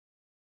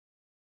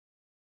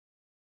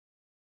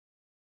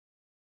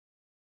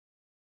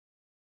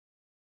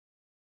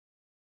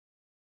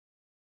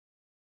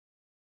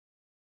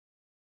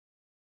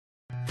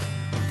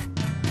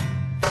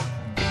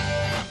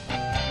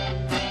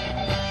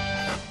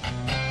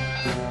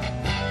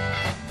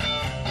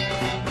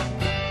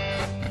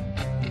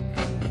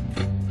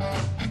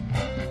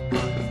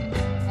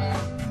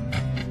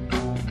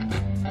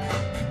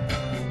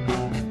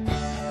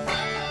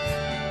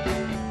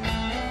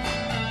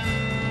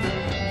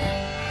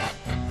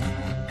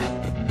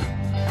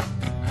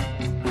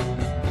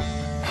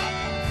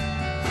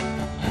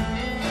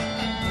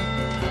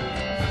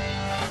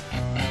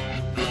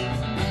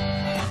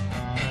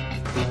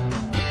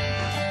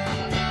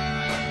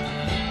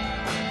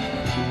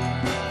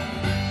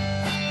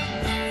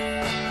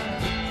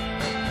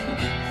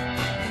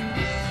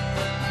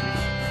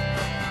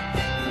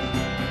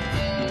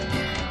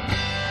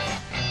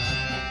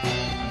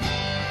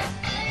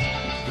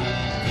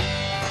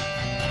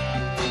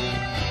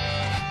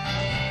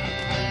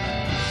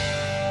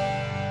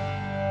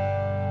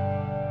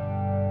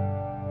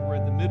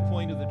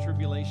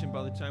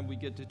the time we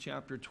get to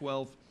chapter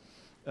 12.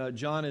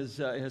 John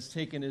has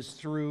taken us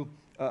through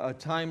a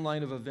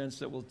timeline of events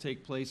that will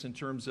take place in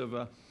terms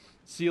of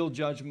seal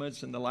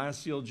judgments, and the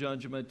last seal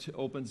judgment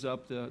opens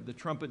up the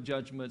trumpet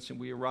judgments, and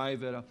we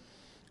arrive at,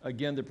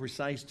 again, the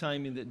precise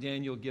timing that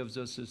Daniel gives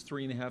us is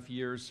 3.5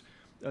 years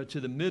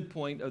to the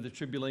midpoint of the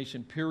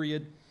tribulation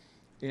period.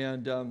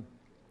 And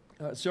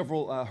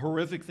several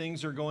horrific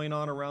things are going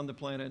on around the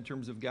planet in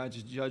terms of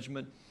God's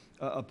judgment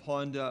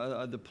upon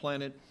the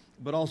planet,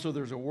 but also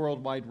there's a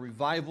worldwide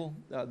revival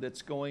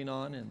that's going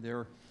on, and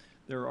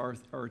there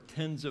are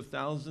tens of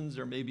thousands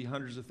or maybe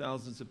hundreds of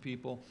thousands of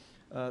people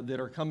that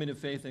are coming to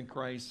faith in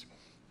Christ.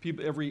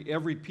 People,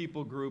 every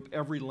people group,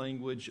 every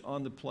language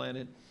on the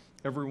planet,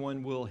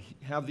 everyone will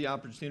have the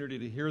opportunity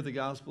to hear the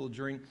gospel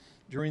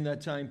during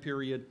that time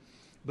period.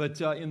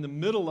 But in the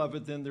middle of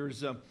it, then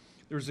there's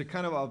a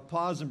kind of a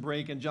pause and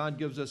break, and John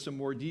gives us some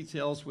more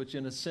details, which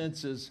in a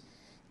sense is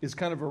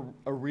kind of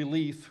a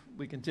relief.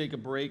 We can take a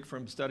break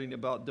from studying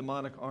about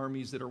demonic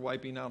armies that are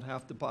wiping out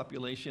half the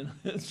population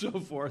and so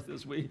forth,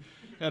 as we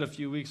had a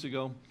few weeks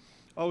ago.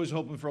 Always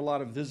hoping for a lot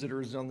of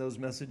visitors on those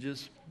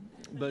messages.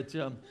 But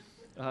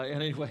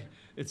anyway,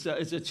 it's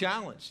a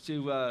challenge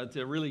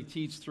to really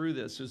teach through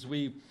this, as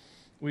we've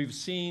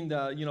seen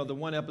the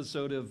one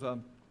episode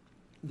of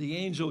the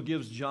angel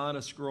gives John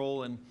a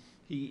scroll and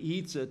he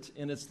eats it,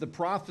 and it's the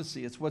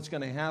prophecy. It's what's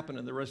going to happen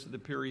in the rest of the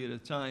period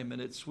of time,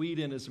 and it's sweet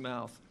in his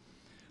mouth.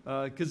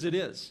 Because it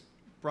is.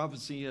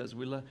 Prophecy is.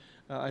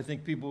 I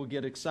think people will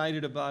get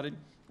excited about it.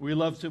 We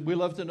love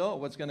to know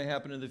what's going to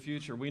happen in the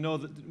future. We know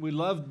that we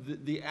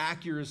love the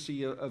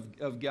accuracy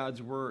of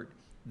God's word,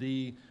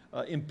 the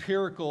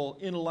empirical,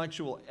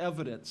 intellectual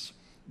evidence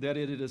that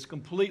it is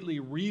completely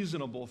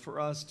reasonable for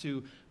us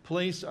to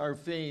place our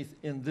faith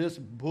in this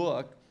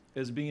book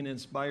as being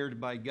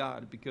inspired by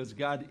God, because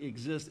God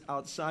exists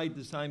outside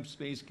the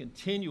time-space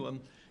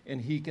continuum,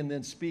 and he can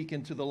then speak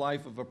into the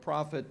life of a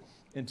prophet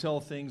and tell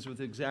things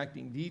with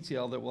exacting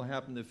detail that will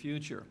happen in the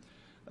future.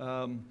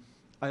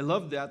 I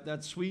love that.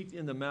 That's sweet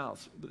in the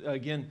mouth.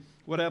 Again,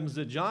 what happens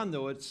to John,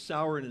 though, it's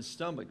sour in his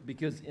stomach,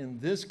 because in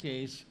this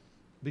case,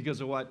 because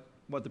of what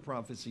the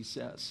prophecy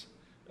says,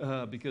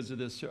 because of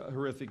this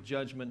horrific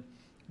judgment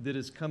that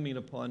is coming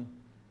upon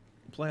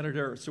planet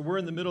Earth. So we're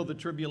in the middle of the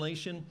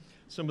tribulation.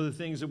 Some of the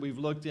things that we've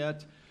looked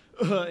at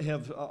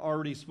have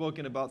already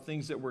spoken about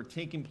things that were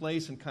taking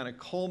place and kind of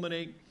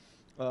culminate.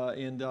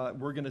 And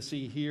we're going to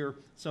see here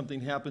something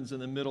happens in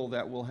the middle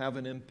that will have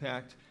an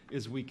impact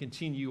as we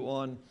continue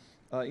on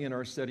in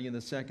our study in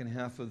the second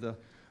half of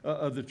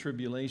the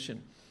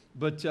tribulation.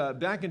 But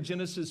back in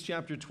Genesis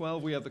chapter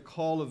 12, we have the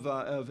call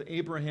of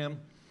Abraham.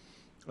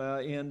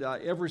 And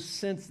ever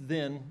since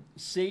then,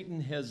 Satan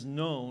has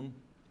known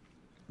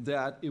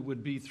that it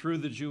would be through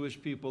the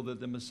Jewish people that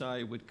the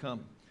Messiah would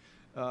come.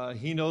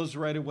 He knows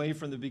right away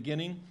from the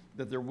beginning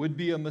that there would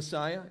be a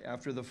Messiah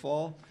after the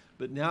fall.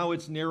 But now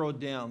it's narrowed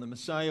down. The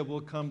Messiah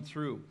will come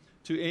through.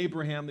 To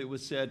Abraham, it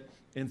was said,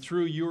 and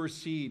through your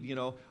seed,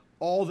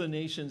 all the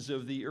nations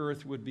of the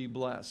earth would be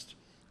blessed.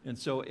 And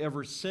so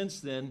ever since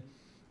then,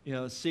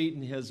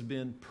 Satan has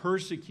been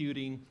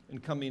persecuting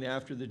and coming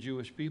after the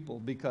Jewish people,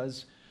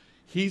 because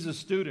he's a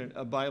student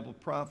of Bible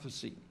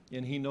prophecy,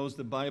 and he knows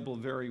the Bible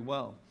very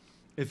well.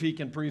 If he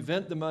can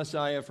prevent the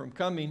Messiah from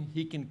coming,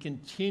 he can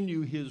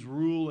continue his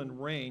rule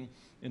and reign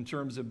in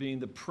terms of being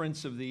the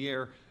prince of the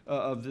air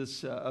of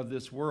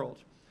this world.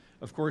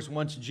 Of course,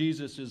 once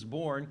Jesus is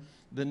born,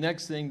 the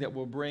next thing that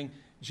will bring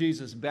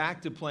Jesus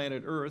back to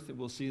planet Earth, and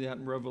we'll see that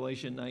in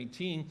Revelation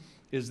 19,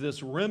 is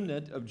this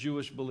remnant of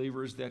Jewish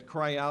believers that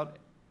cry out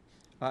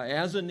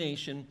as a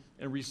nation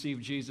and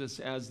receive Jesus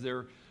as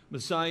their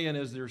Messiah and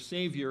as their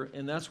Savior,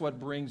 and that's what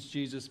brings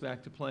Jesus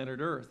back to planet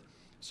Earth.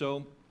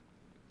 So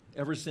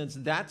ever since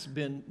that's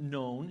been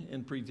known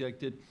and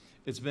predicted,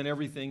 it's been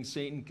everything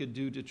Satan could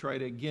do to try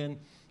to, again,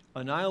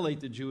 annihilate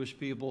the Jewish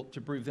people,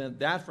 to prevent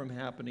that from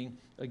happening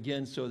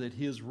again, so that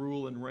his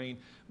rule and reign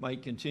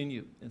might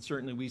continue. And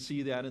certainly we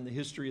see that in the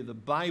history of the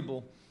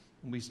Bible,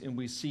 and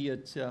we see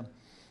it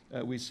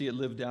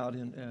lived out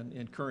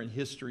in current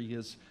history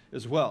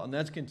as well. And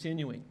that's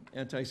continuing.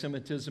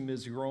 Anti-Semitism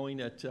is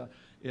growing at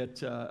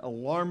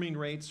alarming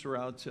rates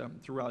throughout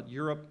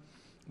Europe,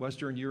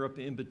 Western Europe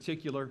in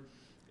particular,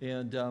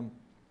 and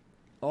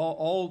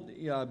all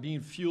being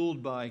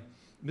fueled by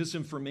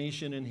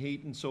misinformation and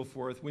hate and so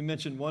forth. We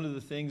mentioned one of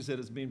the things that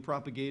is being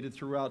propagated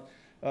throughout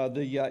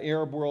the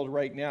Arab world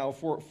right now,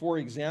 for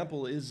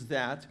example, is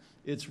that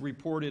it's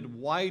reported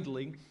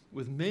widely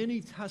with many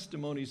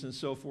testimonies and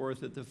so forth,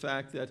 that the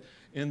fact that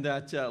in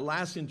that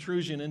last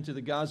intrusion into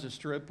the Gaza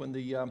Strip, when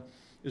the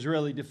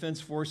Israeli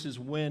Defense Forces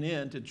went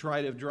in to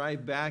try to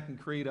drive back and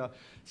create a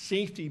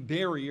safety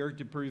barrier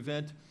to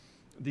prevent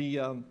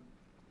the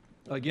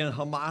again,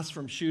 Hamas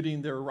from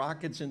shooting their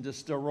rockets into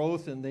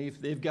Sderot, and they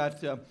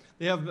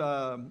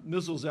have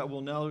missiles that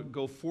will now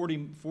go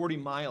 40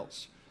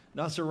 miles.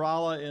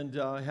 Nasrallah and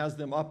has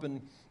them up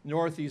in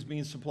northeast,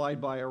 being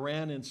supplied by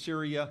Iran and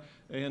Syria,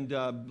 and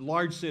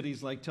large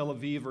cities like Tel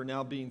Aviv are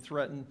now being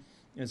threatened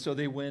And so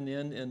they went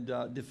in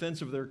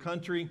defense of their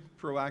country,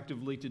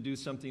 proactively to do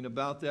something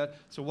about that.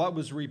 So what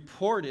was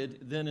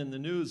reported then in the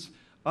news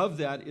of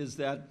that is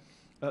that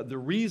the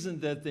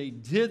reason that they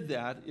did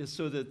that is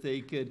so that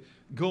they could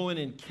go in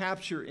and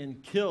capture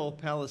and kill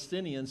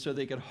Palestinians so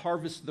they could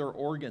harvest their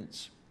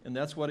organs. And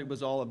that's what it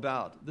was all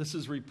about. This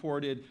is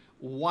reported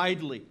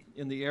widely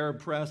in the Arab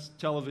press,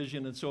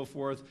 television, and so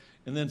forth.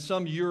 And then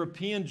some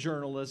European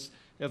journalists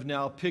have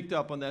now picked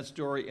up on that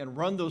story and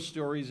run those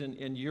stories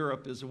in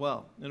Europe as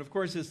well. And of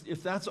course,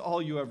 if that's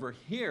all you ever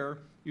hear,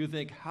 you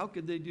think, how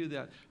could they do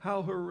that?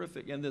 How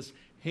horrific. And this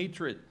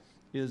hatred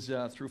is,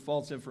 through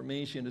false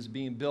information, is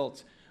being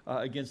built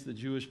against the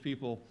Jewish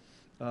people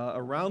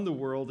around the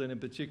world, and in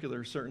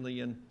particular, certainly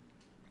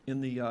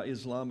in the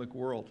Islamic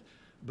world.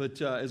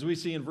 But as we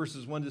see in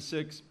verses 1 to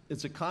 6,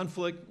 it's a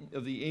conflict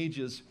of the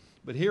ages,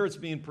 but here it's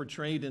being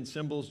portrayed in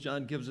symbols.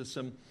 John gives us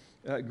some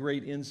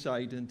great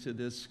insight into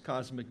this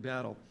cosmic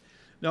battle.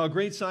 Now, a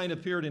great sign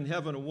appeared in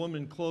heaven, a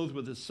woman clothed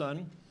with the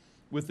sun,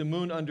 with the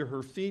moon under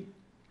her feet,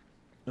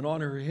 and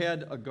on her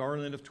head a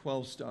garland of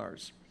 12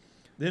 stars.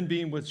 Then,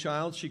 being with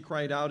child, she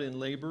cried out in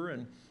labor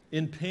and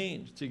in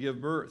pain to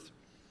give birth.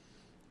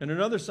 And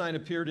another sign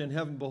appeared in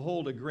heaven,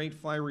 behold, a great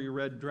fiery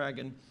red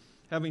dragon,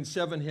 having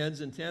 7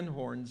 heads and 10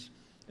 horns,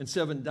 and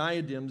 7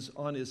 diadems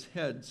on his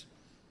heads.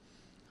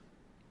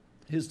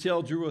 His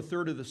tail drew a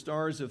third of the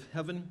stars of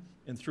heaven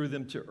and threw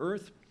them to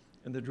earth.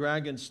 And the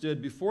dragon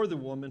stood before the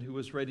woman who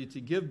was ready to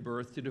give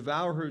birth, to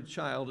devour her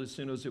child as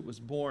soon as it was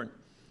born.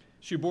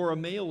 She bore a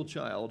male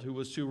child who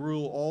was to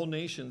rule all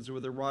nations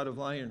with a rod of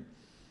iron.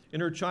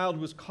 And her child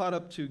was caught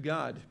up to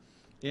God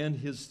and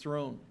his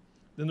throne.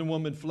 Then the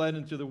woman fled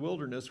into the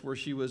wilderness where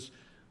she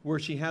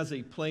has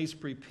a place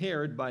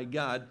prepared by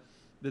God,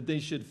 that they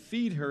should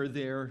feed her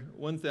there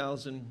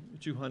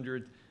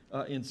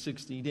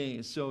 1,260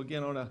 days. So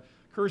again, on a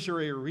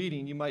cursory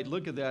reading, you might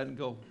look at that and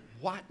go,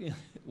 what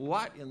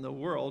in the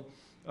world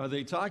are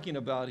they talking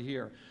about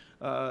here?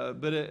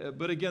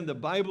 But again, the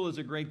Bible is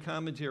a great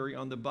commentary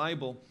on the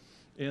Bible,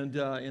 and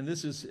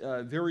this is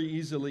very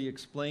easily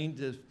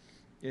explained,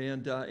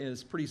 and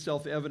it's pretty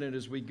self-evident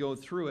as we go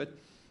through it.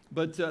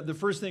 But the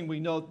first thing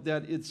we note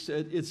that it's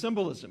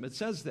symbolism. It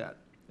says that.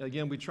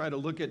 Again, we try to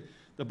look at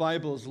the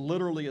Bible as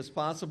literally as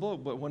possible,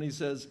 but when he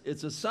says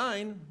it's a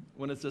sign,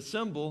 when it's a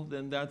symbol,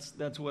 then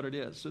that's what it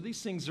is. So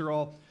these things are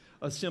all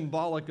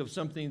symbolic of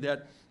something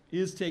that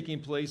is taking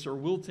place or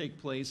will take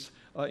place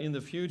in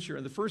the future.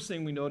 And the first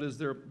thing we note is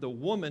the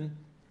woman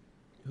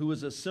who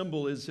is a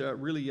symbol is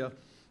really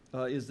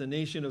is the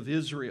nation of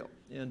Israel.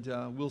 And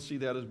we'll see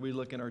that as we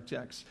look in our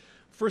text.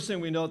 First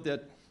thing we note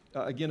that,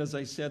 again, as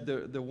I said,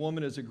 the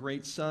woman is a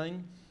great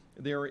sign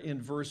there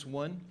in verse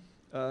 1.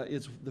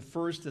 It's the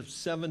first of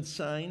 7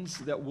 signs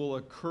that will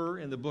occur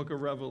in the book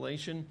of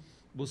Revelation.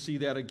 We'll see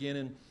that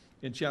again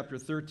in chapter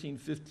 13,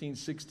 15,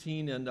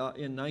 16, and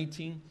in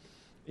 19.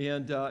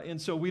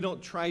 And so we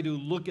don't try to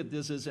look at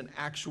this as an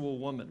actual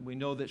woman. We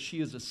know that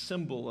she is a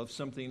symbol of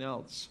something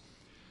else.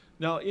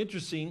 Now,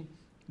 interesting,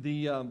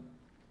 the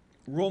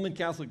Roman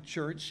Catholic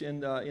Church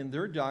in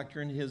their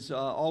doctrine has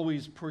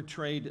always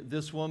portrayed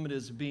this woman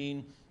as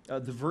being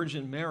the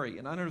Virgin Mary.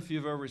 And I don't know if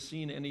you've ever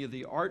seen any of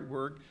the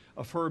artwork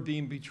of her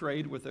being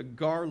portrayed with a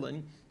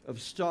garland of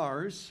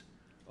stars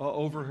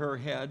over her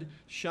head,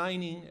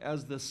 shining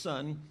as the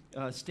sun,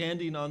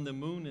 standing on the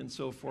moon and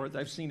so forth.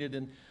 I've seen it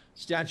in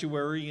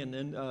statuary and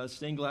in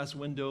stained glass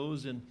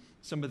windows and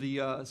some of the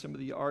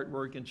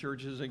artwork in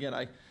churches. Again,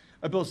 I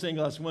built stained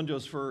glass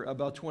windows for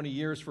about 20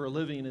 years for a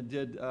living and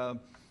did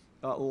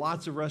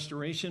lots of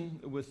restoration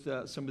with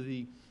some of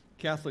the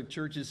Catholic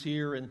churches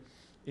here,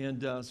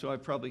 and so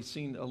I've probably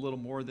seen a little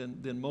more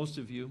than most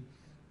of you.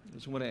 I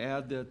just want to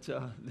add that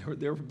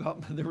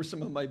they were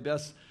some of my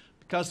best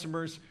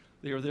customers.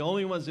 They were the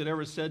only ones that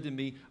ever said to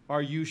me,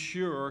 "Are you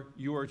sure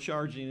you are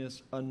charging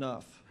us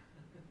enough?"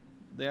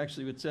 They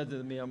actually would said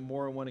to me on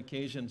more than one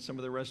occasion, some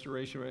of the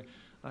restoration,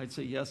 I'd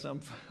say, "Yes, I'm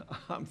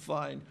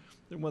fine."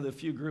 They're one of the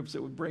few groups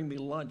that would bring me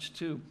lunch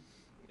too,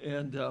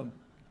 and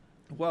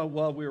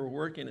while we were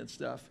working and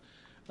stuff.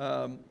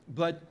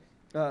 But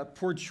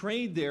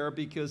portrayed there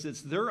because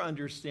it's their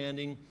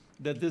understanding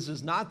that this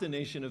is not the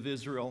nation of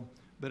Israel,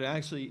 but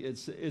actually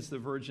it's the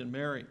Virgin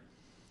Mary.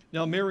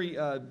 Now, Mary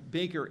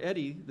Baker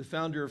Eddy, the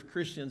founder of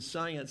Christian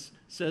Science,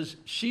 says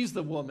she's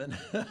the woman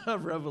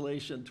of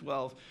Revelation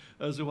 12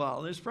 as well.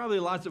 And there's probably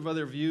lots of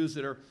other views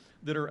that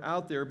are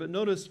out there, but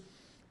notice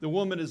the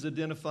woman is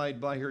identified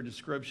by her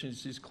description.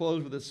 She's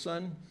clothed with the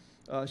sun.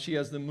 She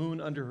has the moon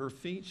under her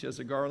feet. She has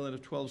a garland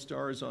of 12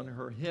 stars on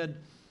her head.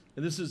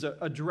 And this is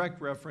a direct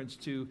reference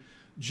to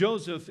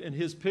Joseph and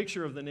his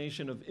picture of the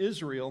nation of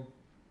Israel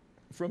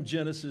from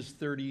Genesis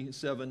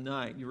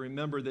 37:9. You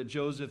remember that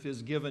Joseph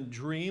is given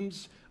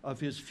dreams of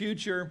his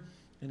future,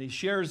 and he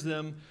shares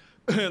them.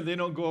 They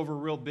don't go over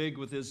real big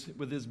with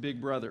his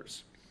big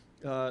brothers,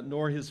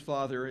 nor his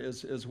father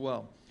as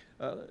well.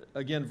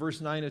 Again,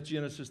 verse 9 of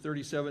Genesis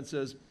 37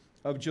 says,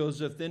 of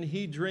Joseph, then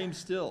he dreamed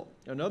still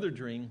another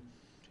dream,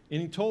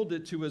 and he told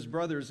it to his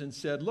brothers and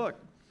said, look,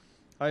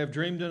 I have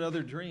dreamed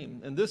another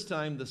dream, and this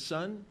time the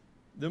sun,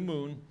 the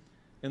moon,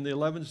 and the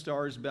 11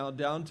 stars bowed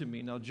down to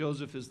me. Now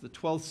Joseph is the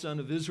 12th son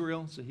of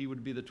Israel, so he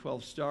would be the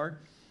 12th star.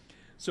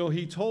 So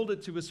he told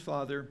it to his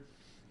father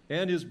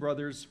and his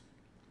brothers,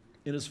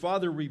 and his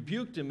father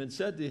rebuked him and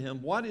said to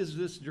him, what is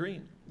this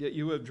dream that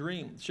you have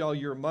dreamed? Shall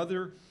your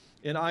mother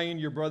and I and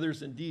your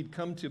brothers indeed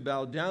come to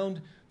bow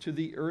down to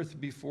the earth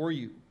before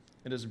you?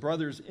 And his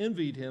brothers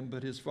envied him,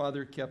 but his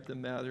father kept the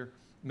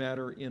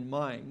matter in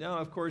mind. Now,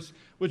 of course,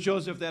 with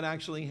Joseph, that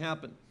actually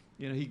happened.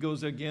 You know, he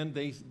goes again.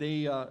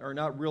 They are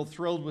not real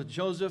thrilled with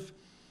Joseph.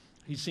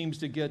 He seems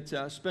to get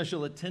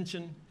special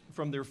attention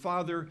from their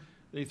father.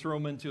 They throw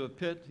him into a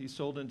pit. He's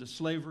sold into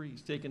slavery.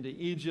 He's taken to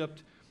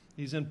Egypt.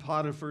 He's in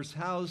Potiphar's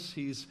house.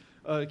 He's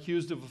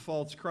accused of a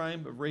false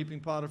crime of raping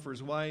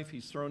Potiphar's wife.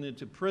 He's thrown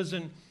into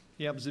prison.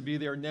 He happens to be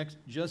there next,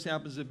 just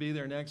happens to be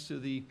there next to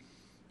the,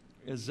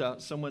 as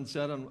someone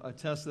said on a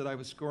test that I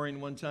was scoring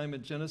one time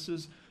at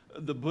Genesis,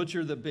 the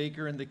butcher, the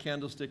baker, and the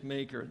candlestick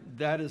maker.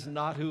 That is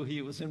not who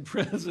he was in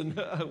prison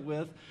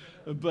with,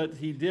 but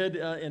he did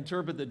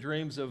interpret the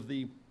dreams of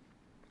the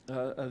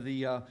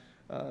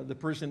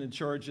person in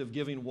charge of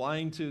giving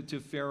wine to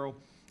Pharaoh,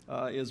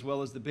 as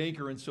well as the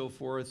baker and so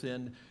forth.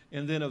 And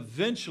then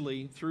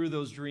eventually, through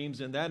those dreams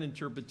and that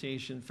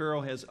interpretation,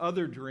 Pharaoh has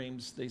other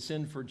dreams. They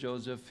send for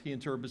Joseph. He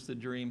interprets the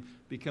dream,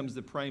 becomes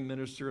the prime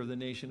minister of the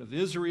nation of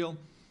Israel,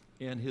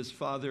 and his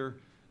father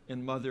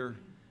and mother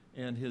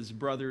and his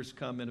brothers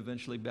come and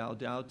eventually bow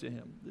down to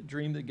him. The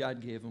dream that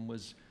God gave him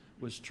was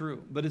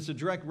true. But it's a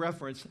direct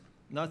reference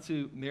not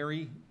to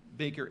Mary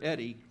Baker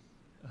Eddy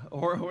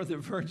or the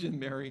Virgin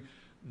Mary.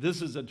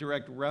 This is a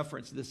direct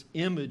reference. This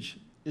image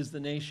is the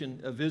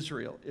nation of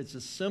Israel. It's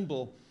a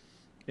symbol,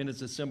 and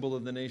it's a symbol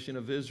of the nation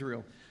of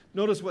Israel.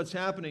 Notice what's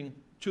happening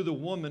to the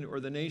woman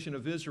or the nation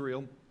of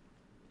Israel.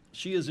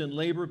 She is in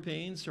labor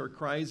pains, or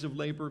cries of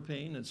labor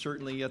pain, and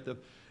certainly at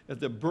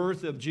the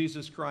birth of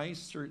Jesus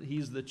Christ,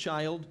 he's the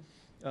child.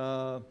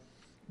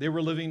 They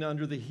were living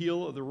under the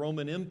heel of the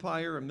Roman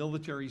Empire, a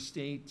military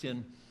state,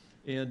 and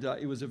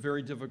it was a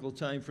very difficult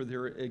time for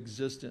their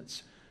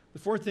existence. The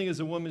fourth thing is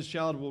a woman's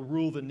child will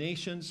rule the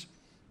nations.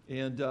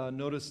 And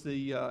notice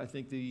I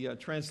think the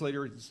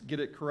translators get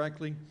it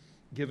correctly,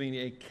 giving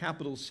a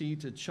capital C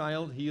to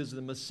child. He is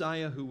the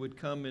Messiah who would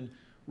come and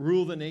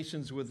rule the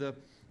nations with a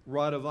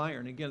rod of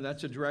iron. Again,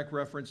 that's a direct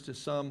reference to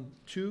Psalm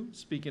 2,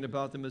 speaking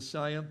about the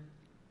Messiah.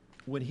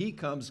 When he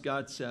comes,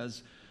 God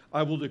says,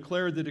 I will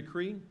declare the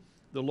decree.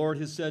 The Lord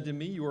has said to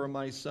me, you are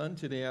my son.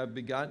 Today I have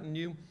begotten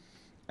you.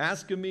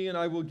 Ask of me, and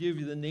I will give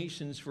you the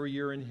nations for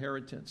your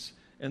inheritance,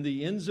 and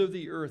the ends of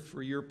the earth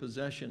for your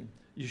possession.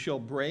 You shall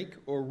break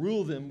or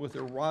rule them with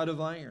a rod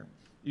of iron.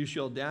 You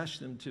shall dash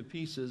them to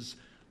pieces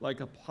like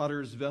a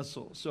potter's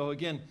vessel. So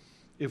again,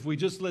 if we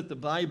just let the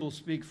Bible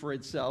speak for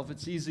itself,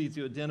 it's easy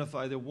to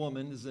identify the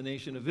woman as the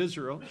nation of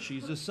Israel.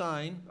 She's a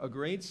sign, a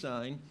great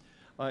sign,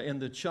 and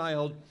the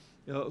child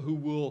who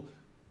will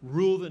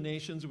rule the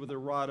nations with a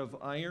rod of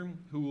iron,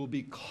 who will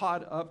be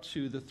caught up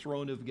to the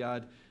throne of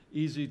God,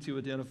 easy to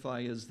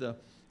identify as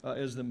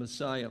the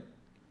Messiah.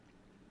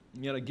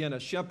 Yet again, a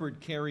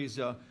shepherd carries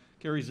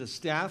a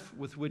staff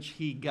with which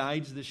he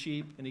guides the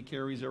sheep, and he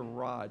carries a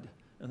rod.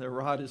 And the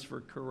rod is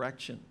for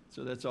correction.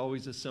 So that's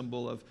always a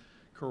symbol of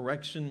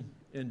correction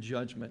and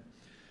judgment.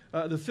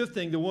 The fifth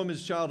thing, the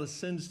woman's child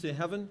ascends to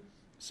heaven.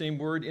 Same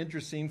word,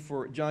 interesting,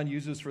 for John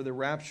uses for the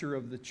rapture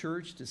of the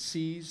church, to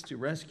seize, to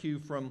rescue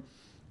from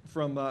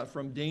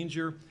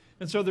danger.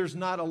 And so there's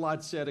not a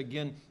lot said.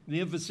 Again, the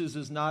emphasis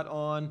is not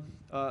on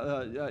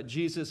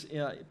Jesus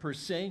per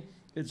se.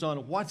 It's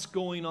on what's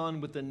going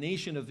on with the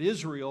nation of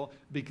Israel,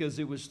 because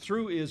it was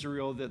through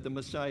Israel that the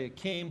Messiah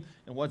came,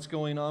 and what's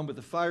going on with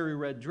the fiery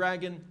red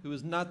dragon, who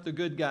is not the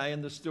good guy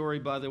in the story,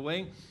 by the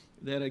way,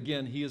 that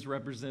again, he is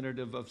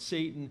representative of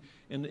Satan.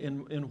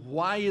 And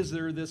why is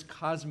there this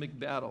cosmic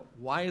battle?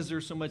 Why is there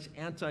so much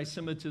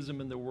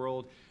anti-Semitism in the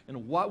world?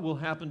 And what will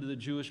happen to the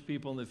Jewish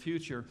people in the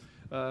future?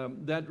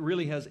 That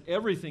really has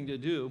everything to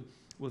do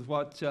with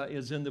what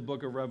is in the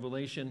book of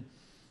Revelation.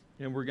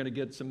 And we're going to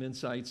get some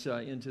insights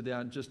into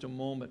that in just a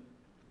moment.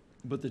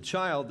 But the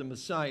child, the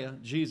Messiah,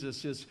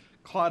 Jesus, is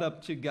caught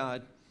up to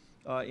God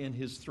in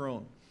his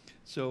throne.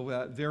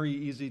 So very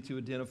easy to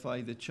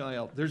identify the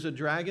child. There's a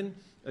dragon,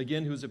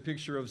 again, who's a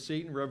picture of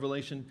Satan.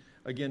 Revelation,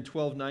 again,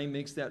 12:9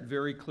 makes that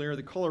very clear.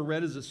 The color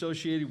red is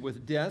associated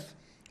with death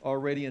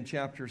already in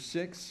chapter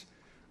 6.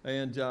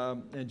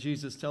 And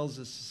Jesus tells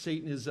us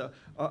Satan is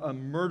a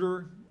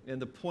murderer.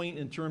 And the point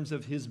in terms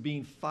of his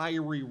being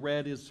fiery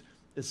red is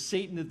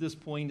Satan at this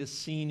point is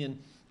seen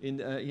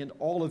in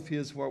all of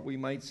his, what we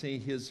might say,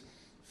 his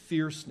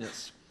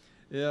fierceness.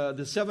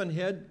 The seven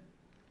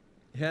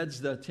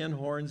heads, the 10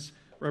 horns,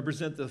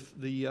 represent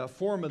the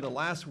form of the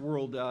last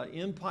world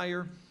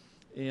empire,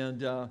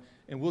 and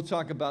we'll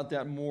talk about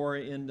that more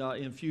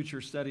in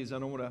future studies. I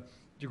don't want to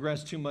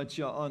digress too much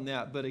on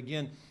that, but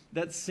again,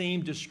 that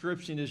same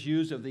description is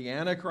used of the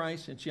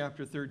Antichrist in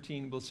chapter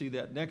 13. We'll see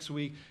that next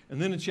week,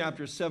 and then in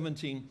chapter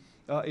 17.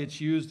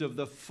 It's used of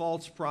the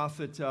false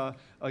prophet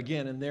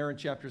again, and there in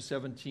chapter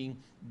 17,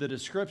 the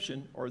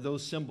description or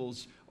those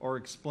symbols are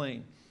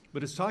explained.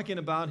 but it's talking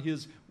about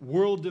his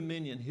world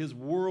dominion, his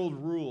world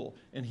rule,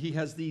 and he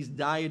has these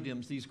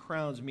diadems, these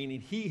crowns,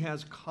 meaning he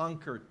has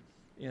conquered.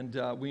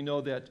 And we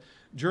know that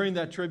during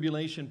that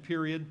tribulation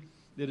period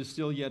that is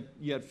still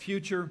yet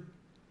future,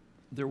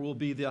 there will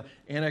be the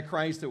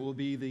Antichrist that will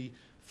be the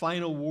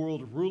final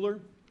world ruler.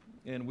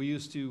 And we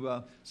used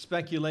to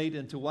speculate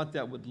into what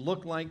that would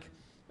look like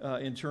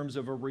in terms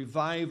of a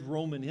revived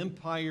Roman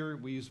Empire.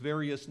 We use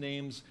various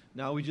names.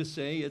 Now we just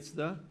say it's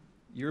the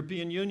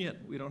European Union.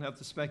 We don't have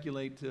to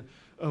speculate to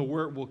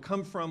where it will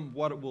come from,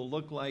 what it will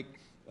look like.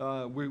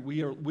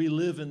 We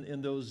live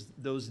in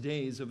those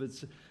days of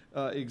its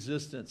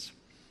existence.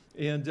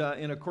 And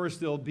of course,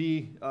 there'll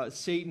be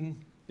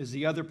Satan is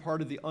the other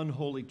part of the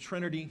unholy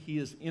trinity. He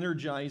is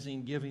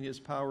energizing, giving his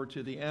power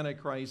to the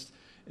Antichrist.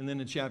 And then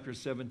in chapter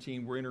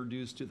 17, we're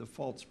introduced to the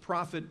false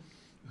prophet,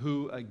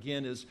 who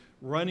again is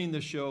running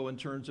the show in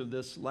terms of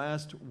this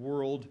last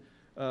world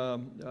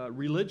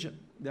religion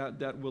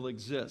that will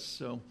exist.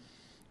 So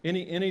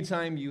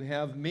anytime you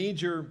have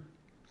major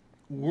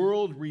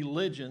world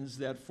religions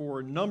that for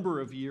a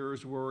number of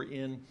years were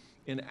in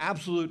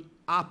absolute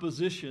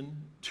opposition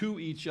to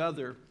each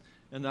other,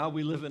 and now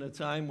we live in a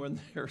time when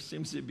there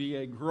seems to be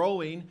a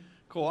growing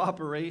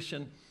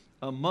cooperation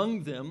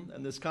among them,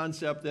 and this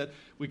concept that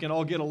we can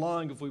all get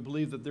along if we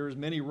believe that there's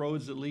many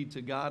roads that lead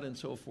to God and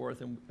so forth.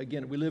 And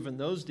again, we live in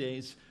those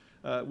days.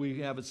 We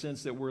have a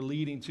sense that we're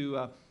leading to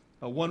a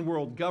one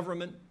world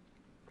government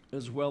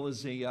as well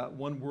as a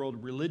one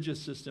world religious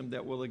system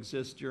that will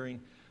exist during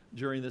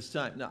this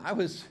time. Now, I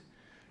was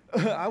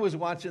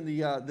watching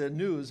the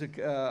news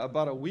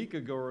about a week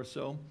ago or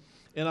so,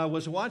 and I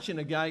was watching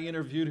a guy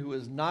interviewed who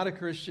is not a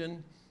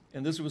Christian,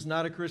 and this was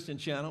not a Christian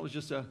channel. It was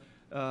just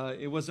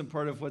it wasn't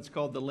part of what's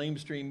called the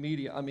mainstream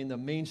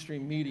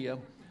media,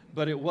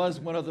 but it was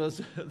one of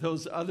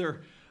those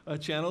other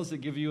channels that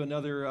give you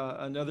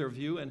another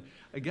view. And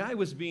a guy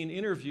was being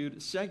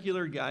interviewed,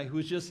 secular guy who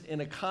was just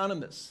an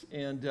economist,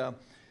 and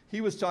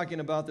he was talking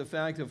about the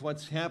fact of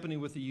what's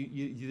happening with the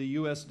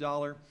U.S.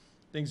 dollar,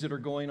 things that are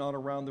going on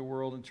around the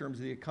world in terms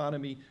of the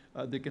economy,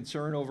 the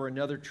concern over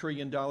another $1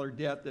 trillion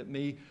debt that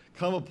may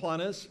come upon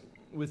us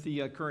with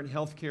the current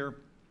health care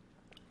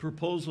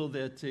proposal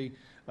that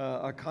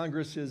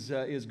Congress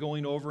is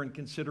going over and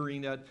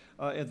considering at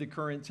the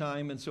current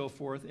time and so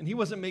forth. And he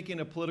wasn't making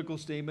a political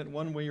statement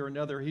one way or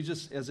another. He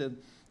just, as a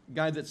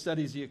guy that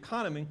studies the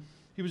economy,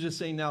 he was just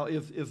saying, now,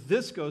 if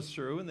this goes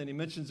through, and then he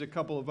mentions a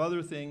couple of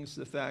other things,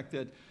 the fact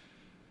that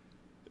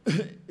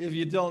if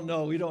you don't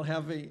know, we don't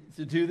have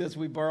to do this.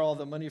 We borrow all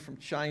the money from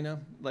China.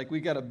 Like,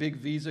 we got a big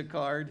Visa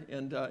card,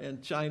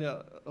 and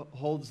China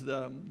holds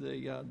the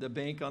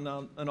bank on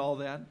all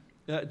that.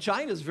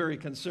 China's very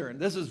concerned.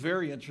 This is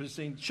very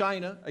interesting.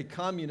 China, a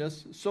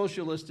communist,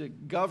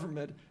 socialistic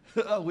government,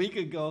 a week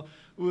ago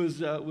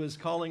was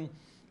calling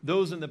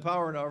those in the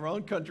power in our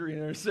own country,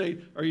 and they're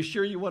saying, "Are you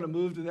sure you want to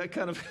move to that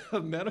kind of a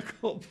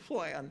medical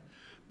plan?"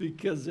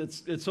 Because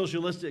it's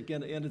socialistic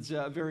in its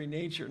very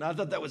nature. And I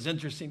thought that was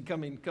interesting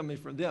coming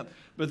from them.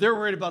 But they're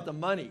worried about the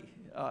money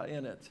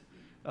in it.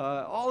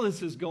 All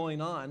this is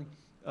going on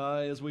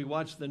as we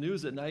watch the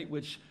news at night,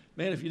 which,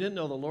 man, if you didn't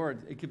know the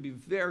Lord, it could be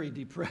very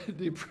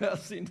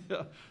depressing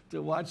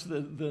to watch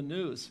the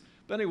news.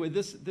 But anyway,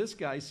 this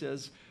guy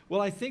says, well,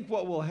 I think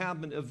what will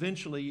happen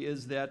eventually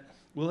is that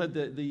we'll have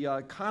the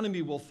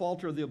economy will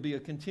falter. There'll be a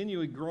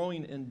continuing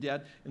growing in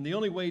debt. And the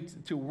only way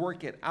to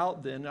work it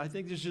out then, I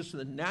think there's just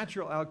the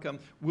natural outcome,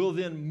 will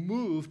then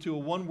move to a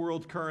one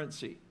world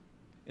currency.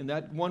 And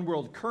that one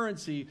world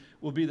currency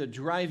will be the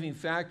driving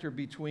factor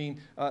between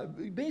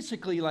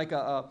basically like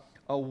a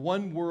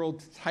one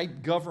world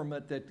type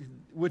government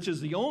which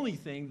is the only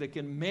thing that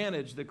can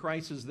manage the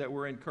crisis that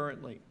we're in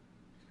currently.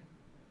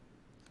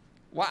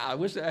 Wow, I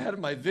wish I had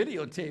my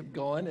videotape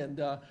going and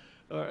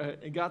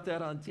got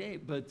that on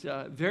tape. But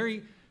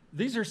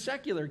these are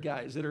secular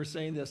guys that are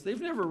saying this.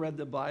 They've never read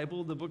the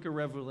Bible, the book of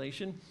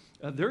Revelation.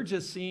 They're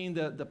just seeing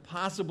the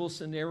possible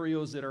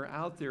scenarios that are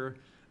out there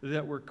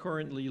that we're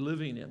currently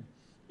living in.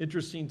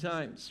 Interesting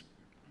times,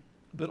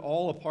 but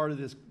all a part of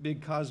this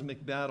big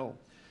cosmic battle.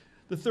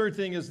 The third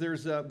thing is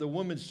there's the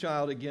woman's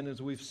child, again, as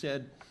we've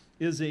said,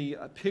 is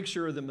a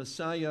picture of the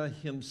Messiah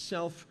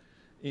himself.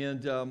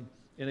 And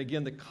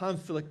again, the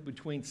conflict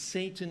between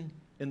Satan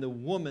and the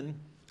woman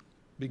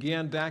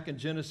began back in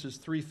Genesis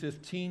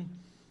 3:15,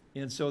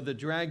 and so the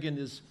dragon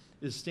is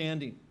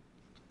standing.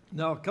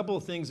 Now, a couple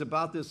of things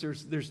about this.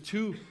 There's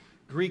two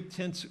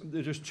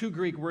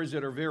Greek words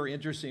that are very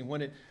interesting.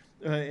 When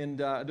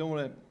I don't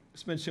want to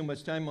spend too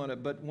much time on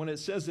it, but when it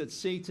says that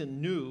Satan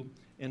knew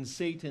and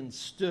Satan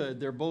stood,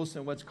 they're both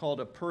in what's called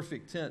a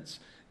perfect tense.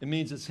 It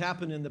means it's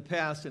happened in the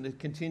past and it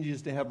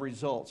continues to have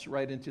results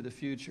right into the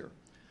future.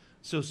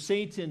 So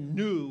Satan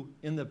knew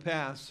in the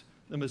past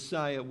the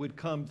Messiah would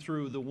come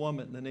through the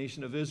woman, the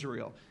nation of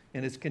Israel.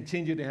 And it's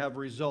continued to have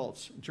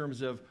results in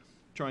terms of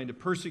trying to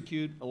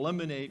persecute,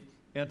 eliminate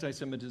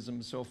anti-Semitism,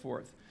 and so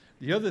forth.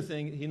 The other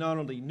thing, he not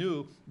only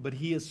knew, but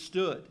he has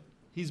stood.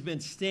 He's been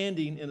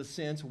standing, in a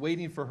sense,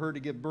 waiting for her to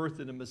give birth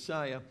to the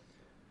Messiah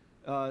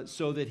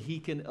so that he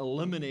can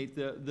eliminate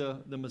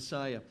the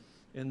Messiah.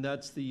 And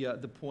that's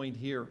the point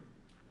here.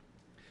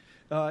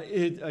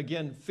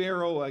 Again,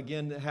 Pharaoh,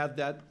 had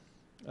that,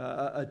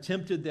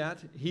 attempted that.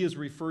 He is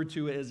referred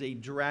to as a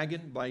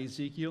dragon by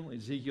Ezekiel,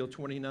 Ezekiel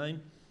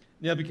 29.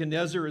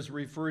 Nebuchadnezzar is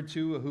referred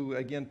to, who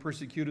again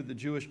persecuted the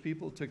Jewish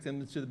people, took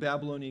them into the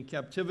Babylonian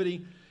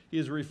captivity. He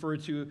is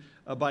referred to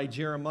by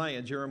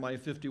Jeremiah, Jeremiah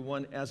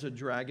 51, as a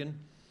dragon.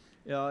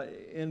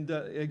 Again,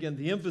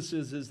 the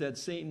emphasis is that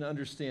Satan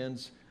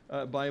understands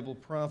Bible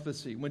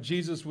prophecy. When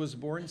Jesus was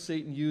born,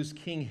 Satan used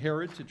King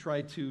Herod to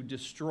try to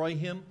destroy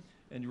him.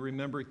 And you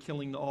remember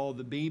killing all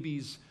the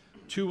babies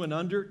 2 and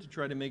under to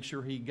try to make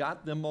sure he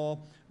got them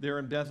all there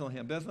in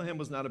Bethlehem. Bethlehem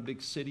was not a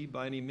big city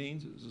by any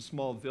means. It was a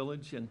small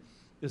village, and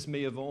this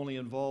may have only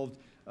involved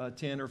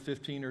 10 or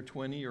 15 or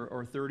 20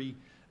 or 30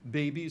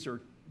 babies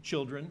or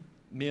children,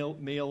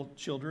 male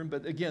children.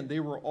 But again, they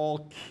were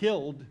all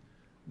killed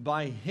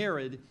by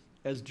Herod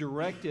as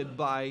directed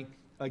by,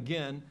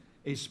 again,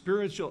 a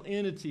spiritual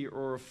entity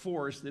or a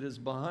force that is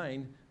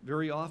behind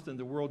very often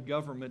the world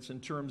governments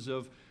in terms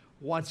of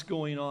what's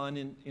going on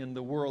in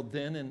the world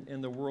then and in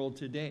the world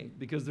today,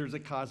 because there's a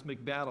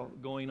cosmic battle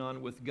going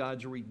on with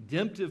God's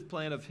redemptive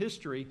plan of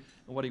history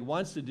and what he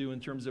wants to do in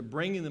terms of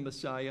bringing the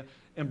Messiah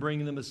and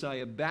bringing the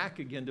Messiah back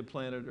again to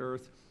planet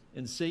Earth,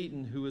 and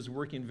Satan, who is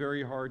working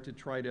very hard to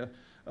try to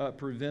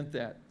prevent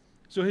that.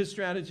 So his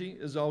strategy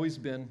has always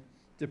been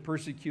to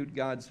persecute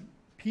God's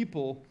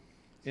people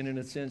and, in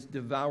a sense,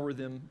 devour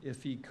them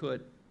if he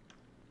could.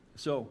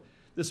 So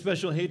the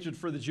special hatred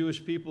for the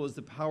Jewish people is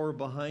the power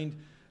behind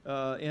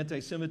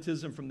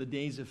anti-Semitism from the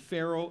days of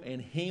Pharaoh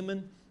and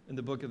Haman in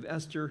the book of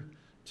Esther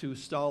to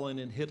Stalin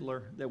and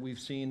Hitler that we've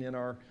seen in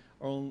our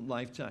own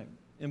lifetime.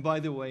 And by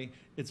the way,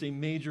 it's a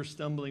major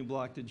stumbling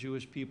block to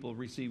Jewish people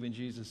receiving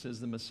Jesus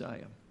as the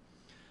Messiah,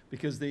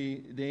 because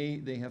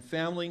they have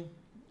family,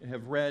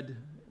 have read,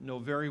 know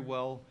very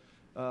well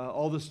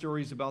all the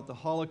stories about the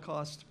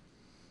Holocaust,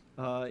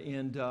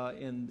 and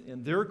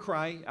their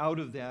cry out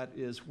of that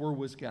is, where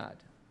was God?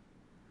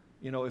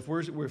 You know, if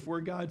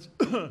we're God's,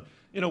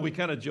 you know, we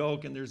kind of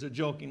joke, and there's a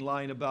joking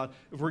line about,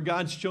 if we're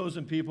God's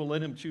chosen people,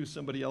 let him choose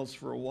somebody else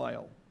for a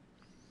while.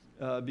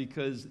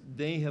 Because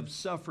they have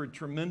suffered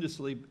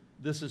tremendously.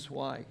 This is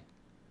why.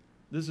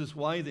 This is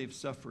why they've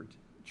suffered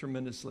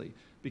tremendously,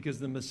 because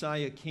the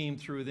Messiah came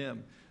through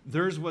them.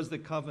 Theirs was the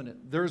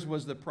covenant. Theirs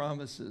was the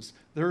promises.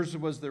 Theirs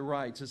was the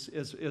rights,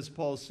 as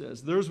Paul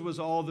says. Theirs was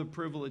all the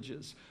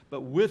privileges.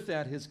 But with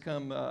that has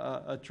come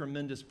a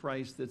tremendous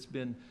price that's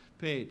been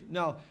paid.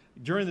 Now,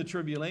 during the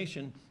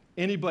tribulation,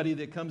 anybody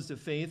that comes to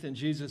faith in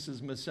Jesus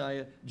as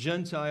Messiah,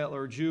 Gentile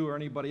or Jew or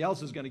anybody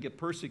else, is going to get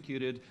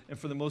persecuted. And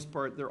for the most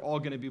part, they're all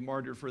going to be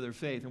martyred for their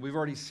faith. And we've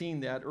already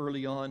seen that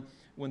early on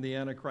when the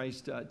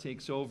Antichrist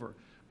takes over.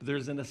 But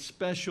there's a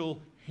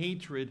special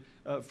hatred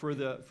for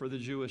the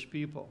Jewish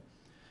people.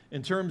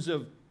 In terms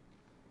of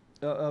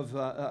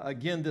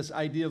again, this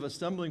idea of a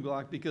stumbling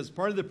block, because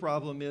part of the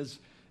problem is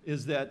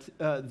that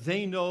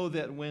they know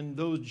that when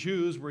those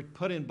Jews were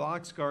put in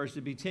boxcars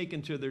to be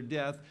taken to their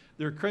death,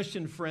 their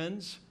Christian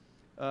friends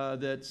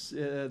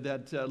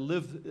that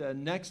live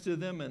next to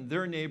them and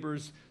their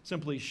neighbors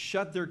simply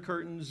shut their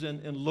curtains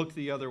and look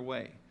the other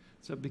way.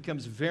 So it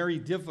becomes very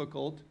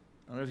difficult.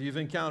 I don't know if you've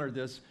encountered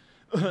this.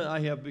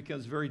 I have.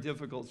 Becomes very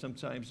difficult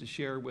sometimes to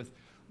share with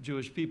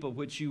Jewish people,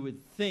 which you would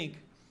think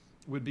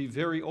would be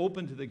very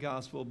open to the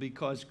gospel,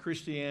 because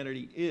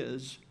Christianity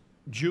is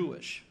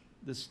Jewish.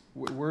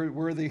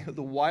 We're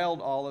the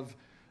wild olive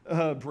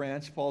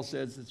branch, Paul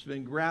says, that's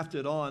been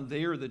grafted on.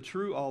 They are the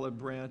true olive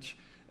branch,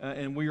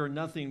 and we are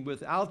nothing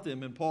without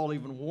them. And Paul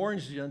even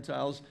warns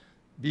Gentiles,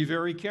 be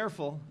very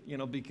careful, you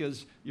know,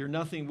 because you're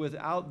nothing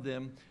without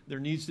them. There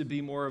needs to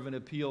be more of an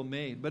appeal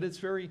made. But it's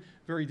very,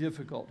 very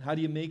difficult. How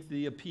do you make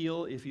the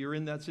appeal if you're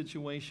in that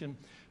situation?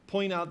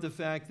 Point out the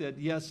fact that,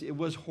 yes, it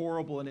was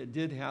horrible and it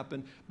did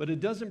happen, but it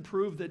doesn't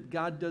prove that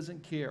God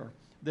doesn't care,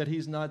 that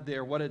he's not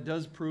there. What it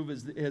does prove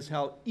is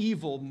how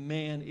evil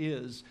man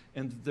is,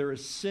 and there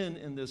is sin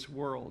in this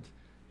world,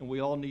 and we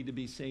all need to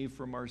be saved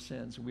from our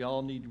sins. We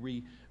all need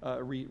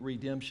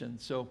redemption.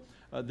 So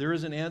there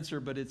is an answer,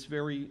 but it's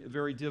very,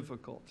 very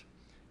difficult.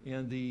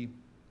 And the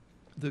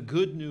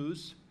good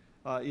news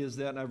is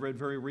that, and I've read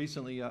very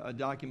recently a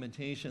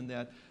documentation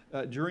that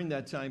during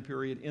that time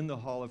period in the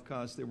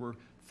Holocaust, there were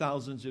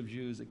thousands of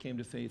Jews that came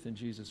to faith in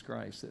Jesus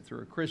Christ, that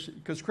through a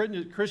Christian, because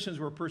Christians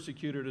were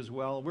persecuted as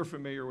well. We're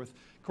familiar with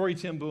Corrie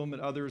ten Boom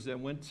and others that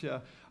went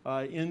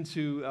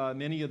into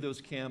many of those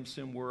camps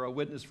and were a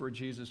witness for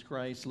Jesus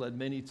Christ, led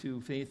many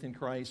to faith in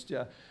Christ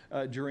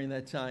during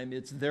that time.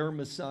 It's their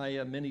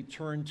Messiah. Many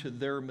turned to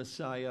their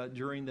Messiah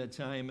during that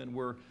time and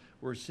were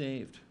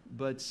saved.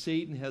 But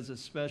Satan has a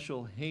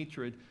special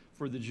hatred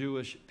for the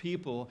Jewish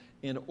people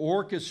and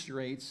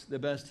orchestrates the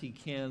best he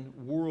can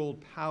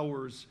world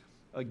powers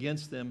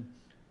against them.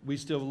 We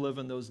still live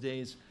in those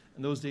days,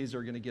 and those days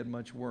are going to get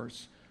much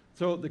worse.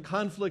 So the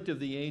conflict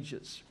of the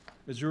ages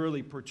is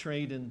really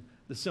portrayed in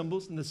the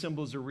symbols, and the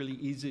symbols are really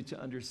easy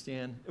to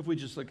understand if we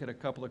just look at a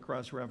couple of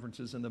cross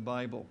references in the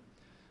Bible.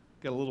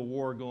 Got a little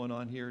war going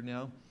on here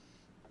now.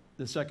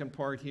 the second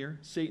part here.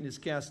 Satan is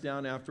cast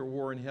down after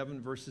war in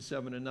heaven, verses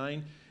 7 and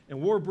 9.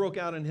 And war broke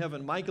out in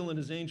heaven. Michael and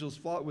his angels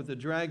fought with the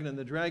dragon, and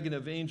the dragon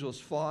of angels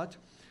fought.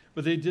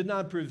 But they did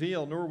not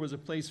prevail, nor was a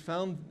place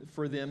found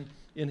for them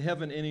in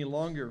heaven any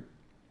longer.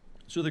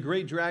 So the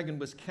great dragon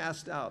was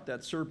cast out,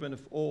 that serpent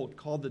of old,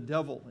 called the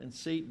devil and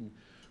Satan,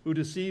 who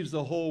deceives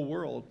the whole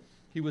world.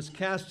 He was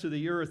cast to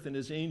the earth, and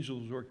his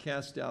angels were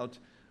cast out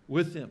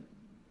with him.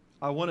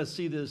 I want to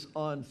see this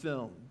on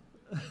film.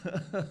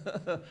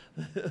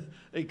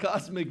 A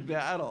cosmic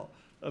battle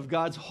of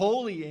God's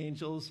holy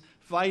angels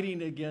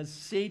fighting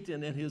against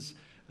Satan and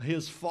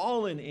his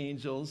fallen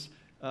angels.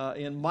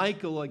 And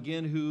Michael,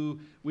 again, who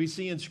we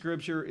see in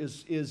Scripture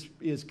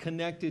is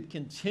connected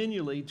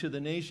continually to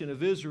the nation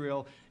of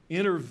Israel,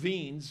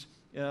 intervenes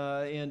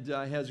and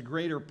has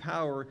greater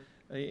power,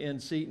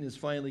 and Satan is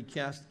finally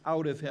cast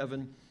out of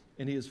heaven,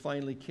 and he is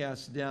finally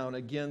cast down.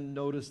 Again,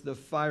 notice the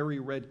fiery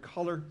red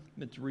color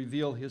meant to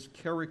reveal his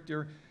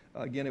character.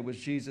 Again, it was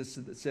Jesus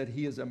that said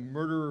he is a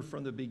murderer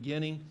from the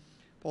beginning.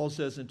 Paul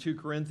says in 2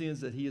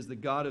 Corinthians that he is the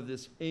God of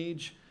this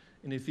age.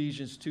 In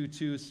Ephesians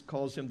 2:2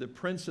 calls him the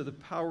prince of the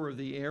power of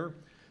the air,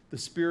 the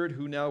spirit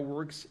who now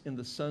works in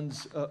the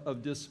sons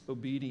of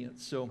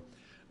disobedience. So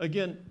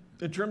again,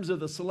 in terms of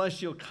the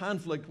celestial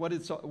conflict, what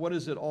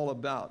is it all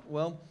about?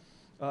 Well,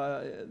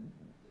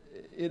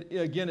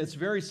 again, it's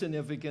very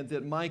significant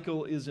that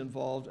Michael is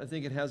involved. I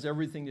think it has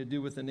everything to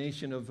do with the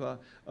nation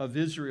of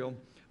Israel.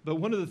 But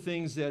one of the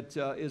things that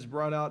is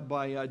brought out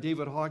by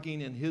David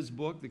Hawking in his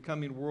book, The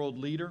Coming World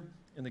Leader,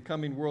 and the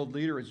coming world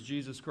leader is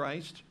Jesus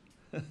Christ.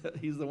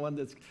 He's the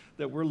one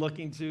that we're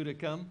looking to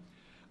come.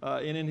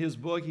 And in his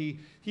book, he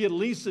at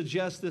least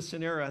suggests this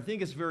scenario. I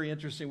think it's very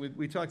interesting.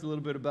 We talked a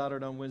little bit about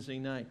it on Wednesday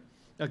night.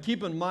 Now,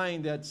 keep in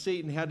mind that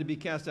Satan had to be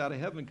cast out of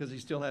heaven because he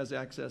still has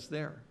access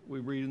there. We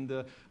read in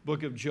the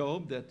book of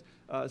Job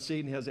that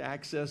Satan has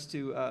access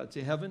to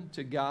heaven,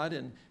 to God,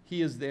 and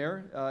he is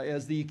there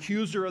as the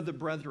accuser of the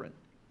brethren.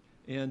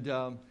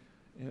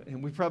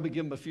 And we probably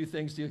give him a few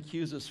things to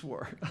accuse us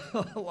for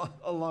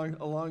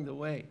along the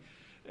way.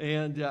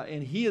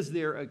 And he is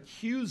there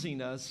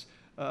accusing us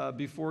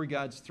before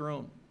God's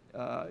throne.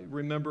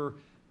 Remember,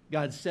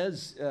 God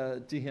says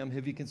to him,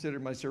 "Have you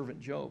considered my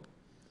servant Job?"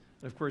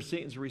 And of course,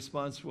 Satan's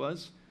response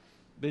was,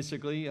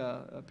 basically,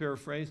 a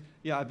paraphrase,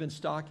 "Yeah, I've been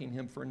stalking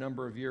him for a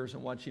number of years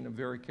and watching him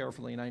very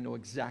carefully, and I know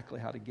exactly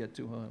how to get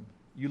to him.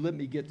 You let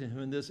me get to him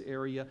in this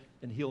area,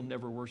 and he'll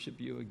never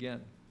worship you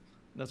again."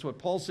 And that's what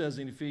Paul says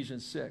in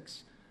Ephesians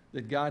 6,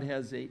 that God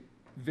has a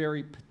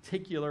very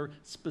particular,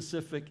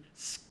 specific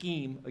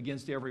scheme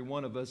against every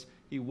one of us.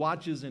 He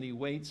watches and he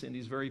waits, and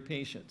he's very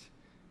patient.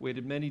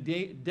 Waited many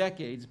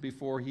decades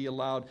before he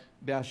allowed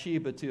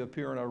Bathsheba to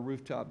appear on our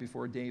rooftop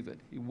before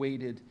David. He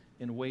waited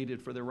and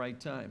waited for the right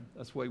time.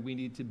 That's why we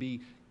need to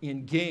be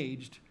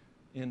engaged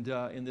in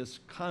this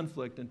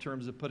conflict in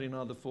terms of putting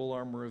on the full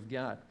armor of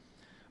God.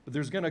 But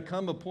there's going to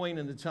come a point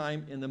in the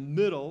time in the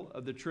middle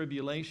of the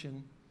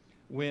tribulation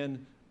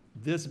when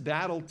this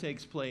battle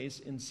takes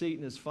place and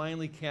Satan is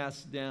finally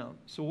cast down.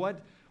 So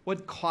what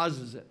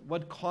causes it?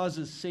 What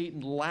causes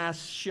Satan's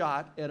last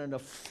shot at an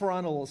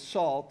frontal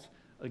assault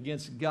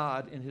against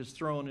God and his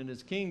throne and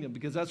his kingdom?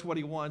 Because that's what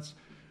he wants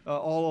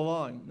all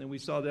along. And we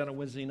saw that on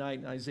Wednesday night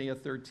in Isaiah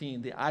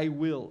 13, the I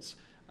wills.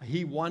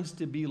 He wants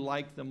to be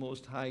like the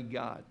Most High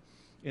God.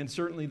 And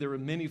certainly there are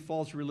many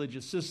false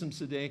religious systems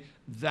today.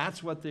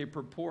 That's what they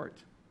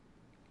purport.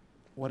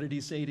 What did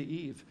he say to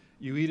Eve?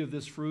 You eat of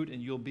this fruit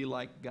and you'll be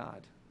like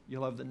God.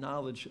 You'll have the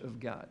knowledge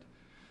of God.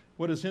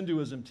 What does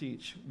Hinduism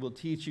teach? We'll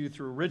teach you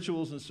through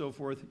rituals and so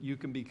forth, you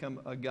can become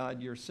a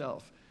god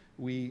yourself.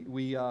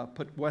 We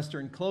put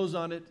Western clothes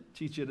on it,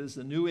 teach it as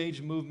the New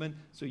Age movement,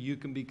 so you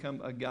can become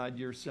a god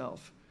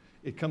yourself.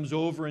 It comes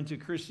over into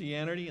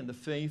Christianity and the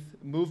faith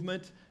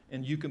movement,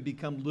 and you can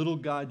become little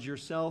gods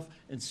yourself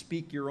and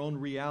speak your own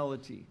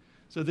reality.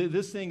 So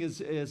this thing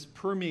is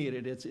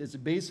permeated. It's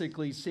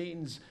basically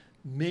Satan's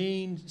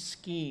main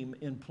scheme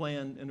and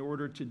plan in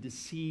order to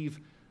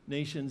deceive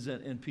nations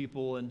and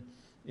people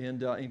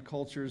and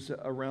cultures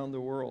around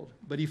the world.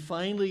 But he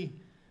finally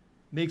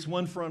makes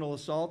one frontal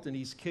assault, and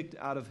he's kicked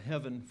out of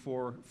heaven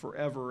for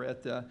forever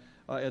at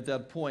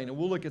that point. And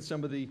we'll look at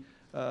some of the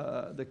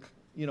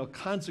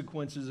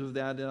consequences of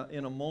that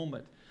in a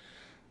moment.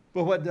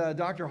 But what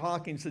Dr.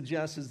 Hawking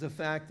suggests is the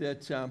fact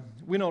that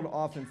we don't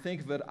often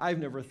think of it. I've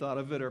never thought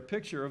of it or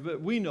picture of it.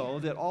 We know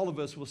that all of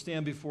us will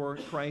stand before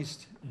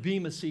Christ's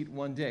bema seat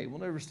one day. We'll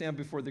never stand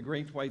before the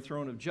great white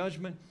throne of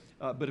judgment.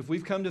 But if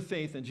we've come to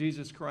faith in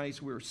Jesus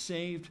Christ, we're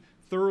saved,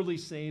 thoroughly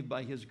saved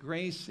by his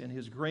grace and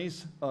his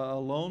grace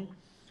alone.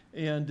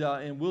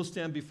 And we'll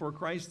stand before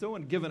Christ, though,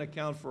 and give an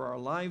account for our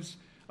lives.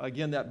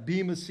 Again, that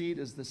bema seat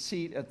is the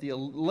seat at the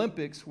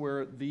Olympics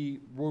where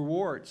the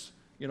rewards,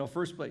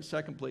 first place,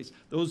 second place,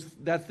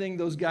 that thing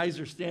those guys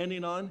are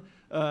standing on,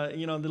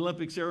 in the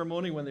Olympic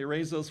ceremony when they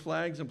raise those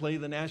flags and play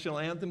the national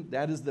anthem,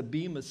 that is the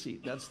bema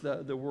seat. That's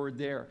the word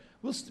there.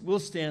 We'll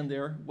stand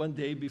there one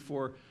day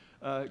before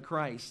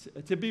Christ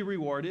to be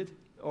rewarded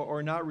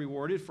or not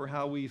rewarded for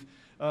how we've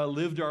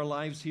lived our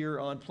lives here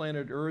on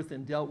planet Earth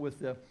and dealt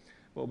with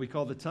what we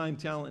call the time,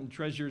 talent, and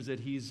treasures that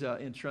he's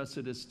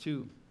entrusted us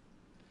to.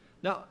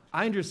 Now,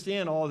 I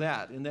understand all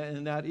that and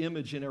that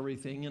image and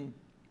everything. And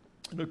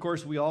of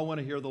course, we all want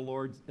to hear the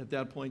Lord at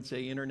that point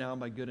say, "Enter now,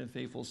 my good and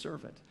faithful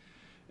servant.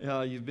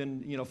 You've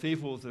been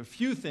faithful with a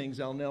few things.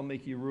 I'll now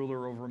make you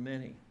ruler over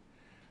many."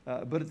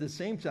 But at the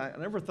same time, I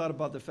never thought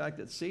about the fact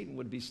that Satan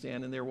would be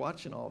standing there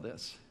watching all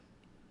this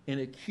and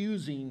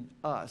accusing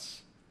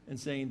us and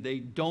saying they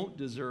don't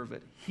deserve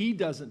it. He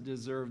doesn't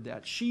deserve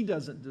that. She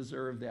doesn't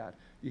deserve that.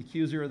 The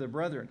accuser of the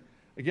brethren.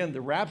 Again,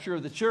 the rapture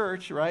of the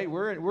church, right?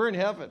 We're in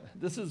heaven.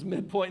 This is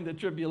midpoint in the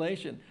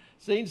tribulation.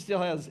 Satan still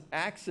has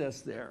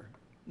access there.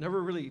 Didn't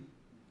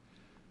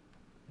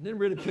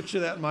really picture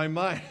that in my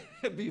mind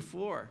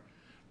before.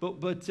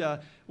 But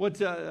what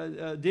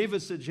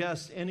David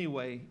suggests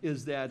anyway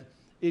is that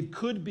it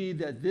could be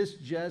that this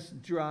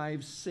just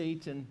drives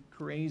Satan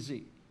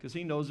crazy, because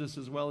he knows this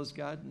as well as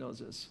God knows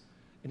this.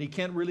 And he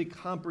can't really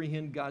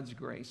comprehend God's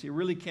grace. He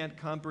really can't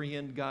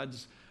comprehend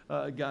God's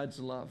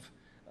love.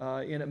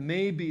 And it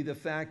may be the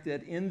fact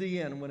that in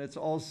the end, when it's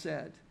all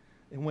said,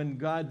 and when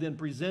God then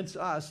presents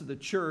us, the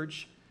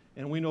church,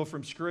 and we know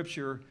from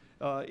Scripture,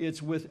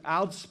 it's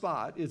without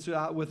spot, it's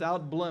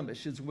without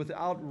blemish, it's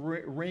without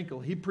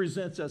wrinkle. He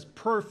presents us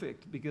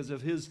perfect because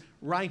of his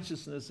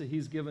righteousness that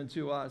he's given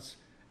to us.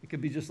 It could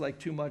be just like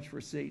too much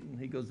for Satan.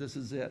 He goes, "This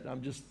is it.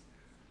 I'm just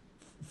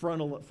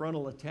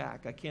frontal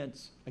attack. I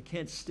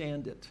can't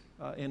stand it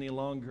any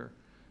longer."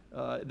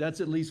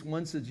 That's at least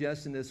one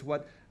suggestion. Is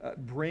what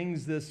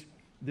brings this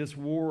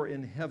war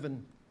in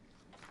heaven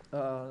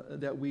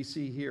that we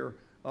see here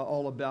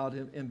all about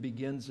and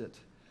begins it.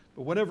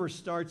 But whatever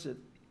starts it,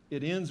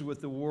 it ends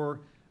with the war,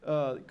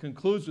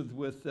 concludes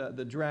with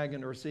the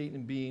dragon or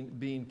Satan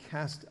being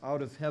cast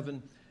out of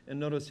heaven.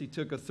 And notice he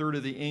took a third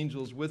of the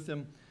angels with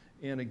him.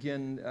 And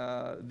again,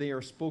 they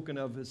are spoken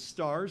of as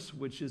stars,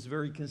 which is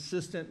very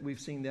consistent. We've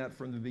seen that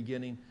from the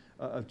beginning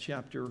of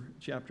chapter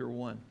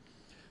 1.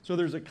 So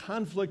there's a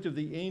conflict of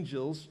the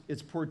angels.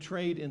 It's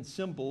portrayed in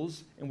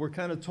symbols, and we're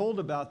kind of told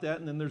about that.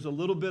 And then there's a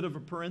little bit of a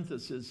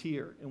parenthesis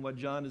here in what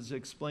John is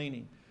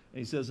explaining. And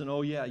he says, "And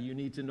oh yeah, you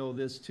need to know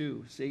this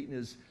too. Satan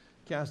is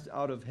cast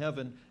out of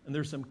heaven." And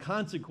there's some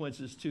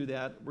consequences to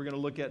that we're going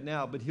to look at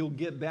now. But he'll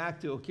get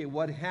back to, okay,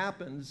 what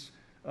happens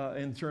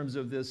in terms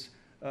of this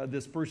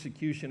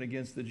persecution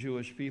against the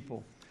Jewish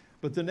people.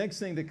 But the next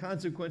thing, the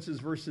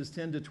consequences, verses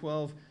 10 to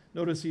 12,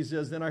 notice he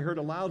says, "Then I heard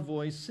a loud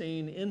voice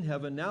saying in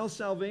heaven, 'Now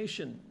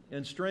salvation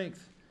and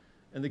strength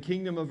and the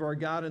kingdom of our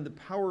God and the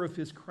power of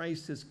his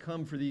Christ has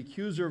come, for the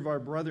accuser of our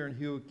brethren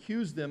who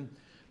accused them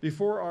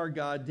before our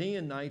God day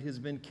and night has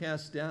been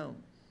cast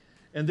down.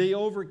 And they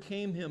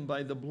overcame him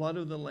by the blood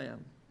of the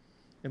Lamb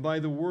and by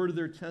the word of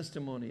their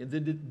testimony. And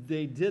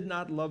they did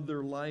not love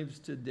their lives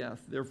to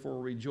death. Therefore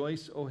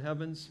rejoice, O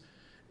heavens,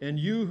 and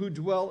you who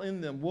dwell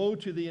in them. Woe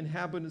to the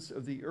inhabitants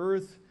of the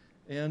earth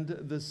and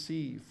the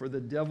sea, for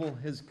the devil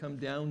has come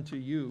down to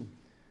you,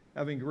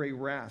 having great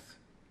wrath,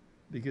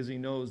 because he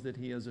knows that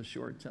he has a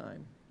short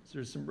time." So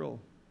there's some real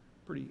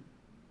pretty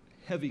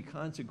heavy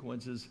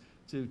consequences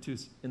to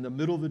in the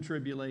middle of the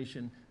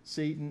tribulation,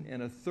 Satan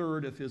and a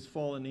third of his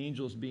fallen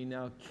angels being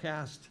now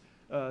cast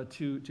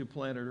to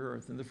planet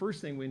Earth. And the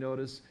first thing we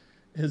notice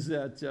is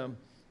that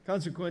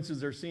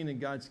consequences are seen in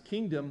God's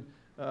kingdom.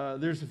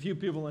 There's a few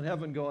people in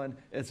heaven going,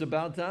 "It's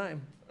about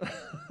time."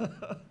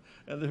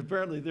 And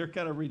apparently they're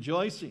kind of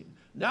rejoicing.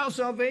 Now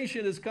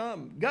salvation has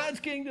come. God's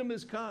kingdom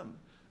has come.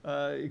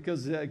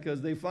 Because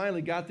they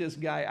finally got this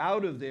guy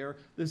out of there.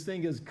 This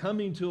thing is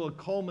coming to a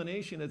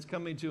culmination. It's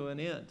coming to an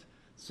end.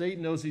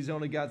 Satan knows he's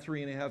only got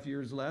 3.5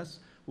 years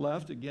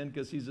left, again,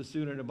 because he's a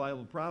student of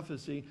Bible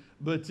prophecy.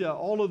 But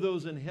all of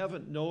those in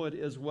heaven know it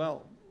as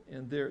well.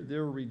 And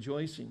they're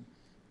rejoicing.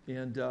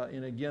 And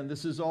again,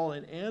 this is all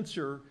an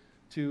answer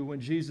to when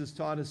Jesus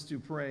taught us to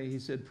pray. He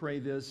said, "Pray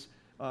this,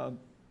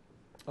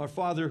 our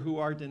Father who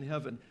art in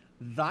heaven,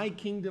 thy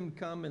kingdom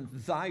come and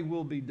thy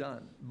will be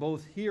done,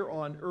 both here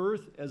on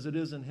earth as it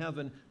is in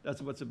heaven."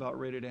 That's what's about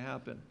ready to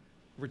happen.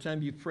 Every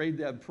time you prayed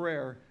that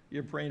prayer,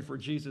 you're praying for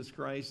Jesus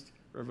Christ,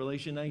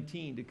 Revelation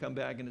 19, to come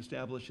back and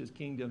establish his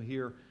kingdom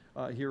here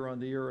on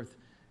the earth.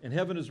 And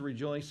heaven is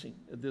rejoicing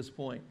at this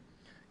point.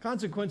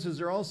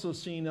 Consequences are also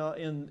seen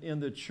in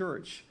the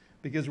church,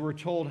 because we're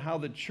told how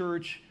the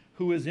church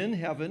who is in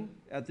heaven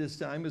at this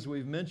time, as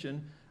we've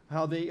mentioned,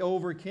 how they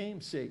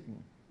overcame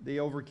Satan. They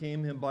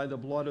overcame him by the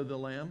blood of the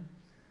Lamb,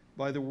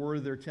 by the word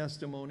of their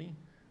testimony,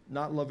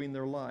 not loving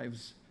their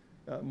lives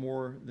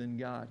more than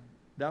God.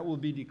 That will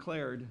be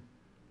declared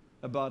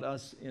about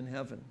us in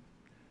heaven.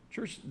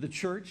 The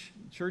church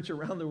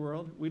around the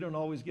world, we don't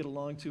always get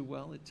along too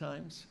well at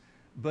times,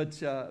 but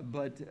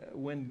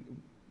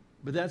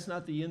that's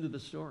not the end of the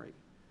story.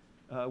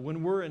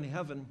 When we're in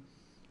heaven,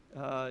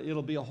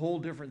 it'll be a whole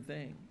different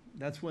thing.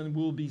 That's when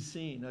we'll be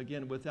seen,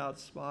 again, without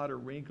spot or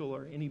wrinkle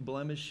or any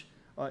blemish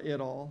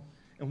at all.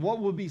 And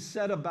what will be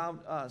said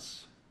about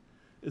us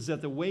is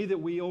that the way that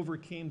we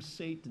overcame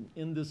Satan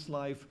in this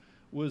life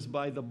was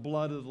by the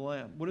blood of the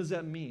Lamb. What does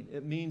that mean?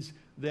 It means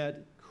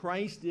that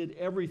Christ did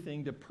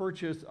everything to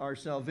purchase our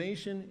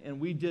salvation, and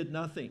we did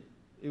nothing.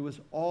 It was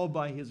all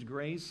by his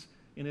grace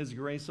and his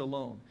grace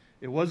alone.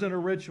 It wasn't a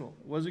ritual.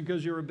 It wasn't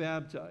because you were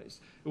baptized.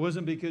 It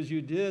wasn't because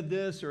you did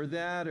this or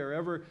that or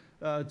ever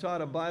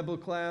taught a Bible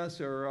class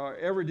or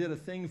ever did a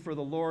thing for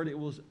the Lord. It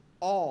was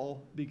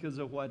all because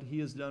of what he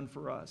has done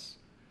for us.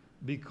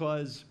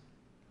 Because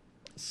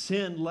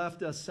sin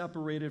left us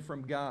separated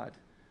from God.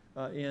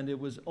 And it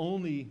was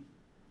only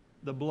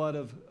the blood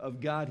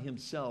of God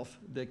himself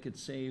that could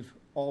save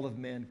all of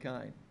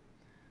mankind.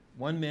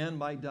 One man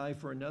might die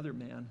for another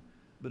man,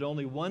 but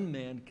only one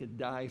man could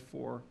die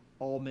for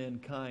all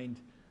mankind,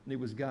 and it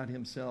was God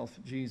himself,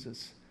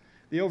 Jesus.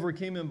 They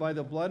overcame him by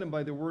the blood and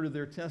by the word of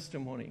their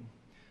testimony.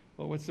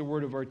 Well, what's the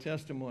word of our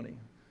testimony?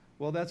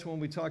 Well, that's when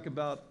we talk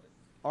about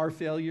our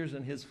failures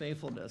and his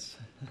faithfulness.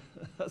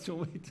 That's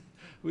when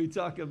we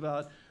talk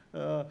about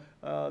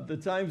the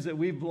times that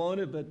we've blown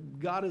it, but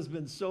God has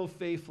been so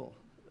faithful,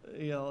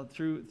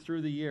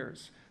 through the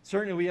years.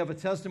 Certainly, we have a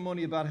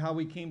testimony about how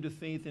we came to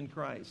faith in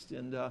Christ,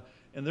 and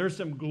there's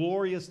some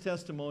glorious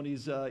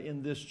testimonies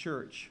in this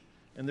church,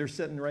 and they're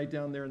sitting right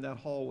down there in that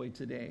hallway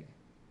today.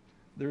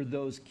 They're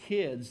those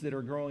kids that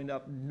are growing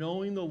up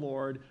knowing the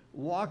Lord,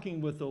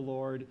 walking with the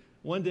Lord.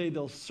 One day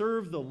they'll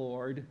serve the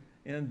Lord,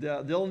 and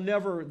they'll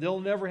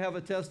never have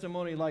a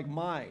testimony like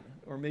mine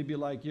or maybe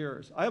like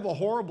yours. I have a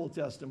horrible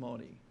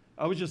testimony.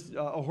 I was just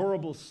a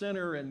horrible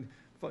sinner, and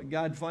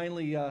God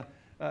finally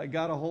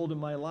got a hold of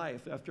my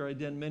life after I'd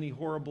done many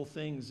horrible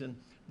things and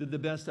did the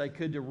best I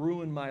could to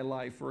ruin my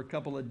life for a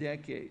couple of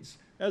decades.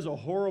 That's a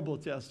horrible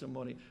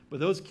testimony. But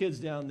those kids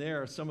down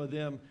there, some of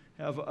them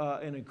have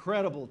an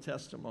incredible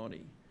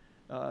testimony.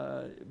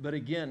 But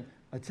again,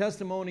 a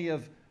testimony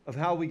of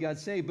how we got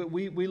saved. But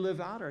we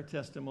live out our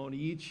testimony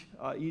each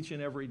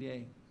and every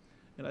day.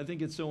 And I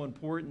think it's so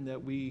important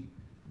that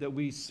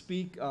we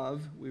speak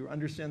of, we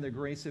understand the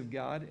grace of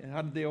God. And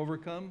how did they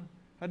overcome?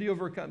 How do you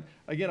overcome?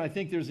 Again, I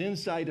think there's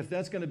insight. If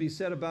that's going to be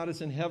said about us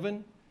in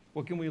heaven,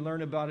 what can we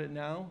learn about it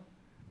now?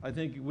 I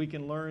think we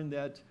can learn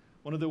that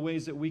one of the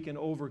ways that we can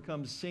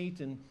overcome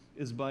Satan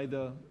is by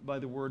the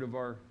word of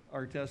our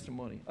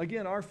testimony.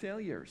 Again, our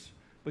failures,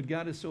 but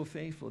God is so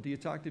faithful. Do you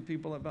talk to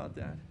people about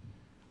that?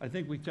 I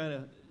think we kind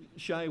of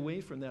shy away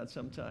from that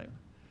sometime.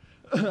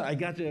 I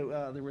got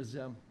to, there was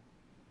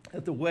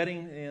at the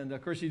wedding, and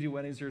of course you do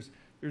weddings,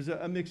 there's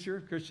a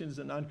mixture, Christians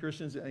and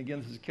non-Christians. And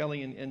again, this is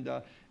Kelly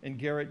and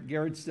Garrett.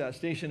 Garrett's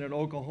stationed in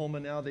Oklahoma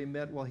now. They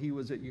met while he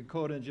was at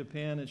Yokota in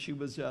Japan, and she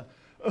was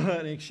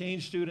an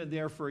exchange student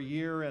there for a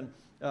year and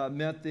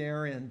met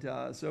there. And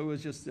so it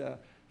was just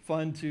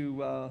fun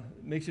to,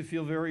 makes you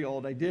feel very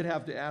old. I did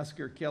have to ask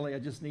her, Kelly, I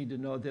just need to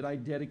know, did I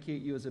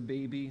dedicate you as a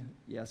baby?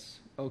 Yes.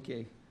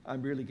 Okay.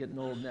 I'm really getting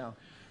old now.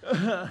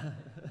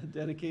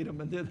 Dedicate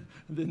him and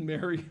then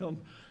marry him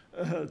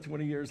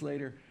 20 years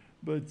later.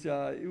 But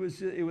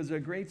it was a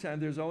great time.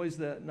 There's always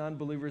the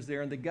non-believers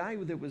there. And the guy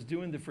that was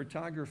doing the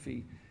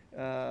photography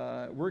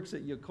works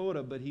at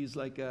Yokota, but he's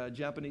like a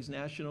Japanese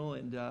national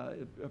and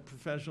a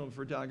professional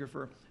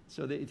photographer.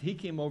 So he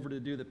came over to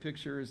do the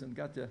pictures and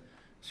got to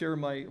share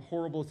my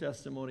horrible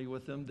testimony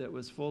with him that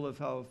was full of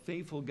how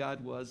faithful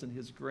God was and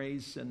his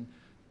grace, and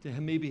to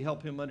maybe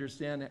help him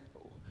understand,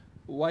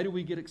 why do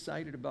we get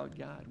excited about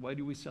God? Why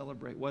do we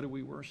celebrate? Why do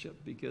we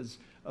worship? Because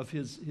of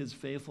his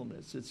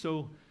faithfulness. It's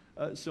so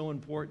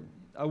important.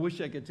 I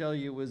wish I could tell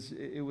you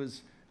it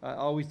was I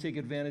always take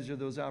advantage of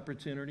those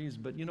opportunities,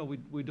 but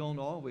we don't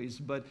always.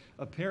 But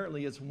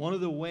apparently it's one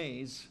of the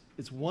ways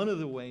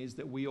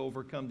that we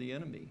overcome the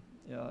enemy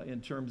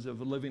in terms of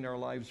living our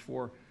lives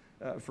for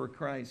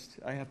Christ.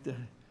 I have to,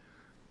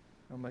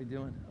 how am I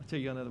doing? I'll tell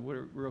you another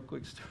real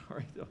quick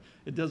story though.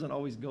 It doesn't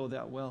always go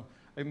that well.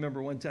 I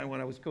remember one time when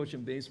I was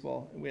coaching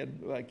baseball, and we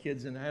had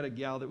kids, and I had a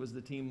gal that was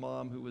the team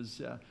mom who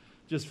was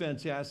just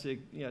fantastic.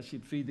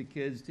 She'd feed the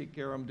kids, take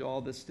care of them, do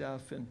all this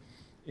stuff, and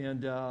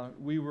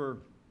we were,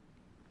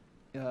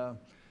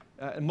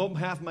 and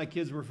half my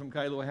kids were from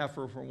Kailua, half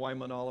were from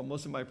Waimanalo.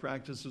 Most of my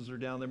practices are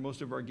down there.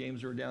 Most of our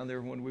games were down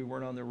there when we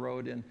weren't on the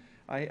road, and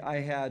I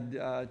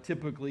had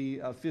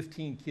typically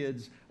 15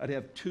 kids. I'd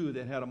have 2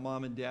 that had a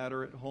mom and dad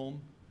or at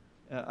home.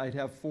 I'd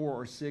have 4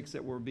 or 6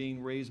 that were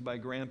being raised by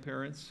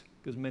grandparents,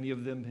 because many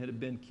of them had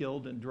been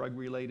killed in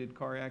drug-related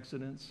car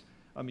accidents.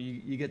 I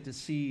mean, you get to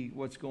see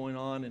what's going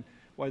on and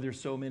why there's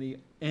so many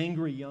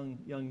angry young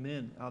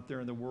men out there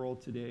in the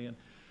world today. And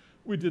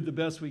we did the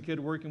best we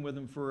could working with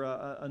them for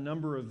a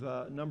number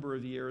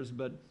of years.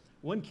 But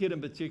one kid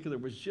in particular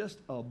was just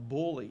a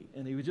bully,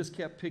 and he just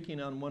kept picking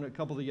on a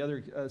couple of the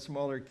other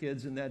smaller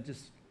kids, and that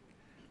just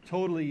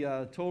totally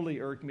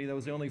irked me. That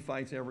was the only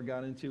fights I ever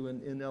got into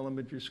in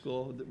elementary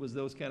school. That was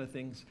those kind of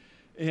things.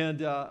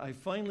 And I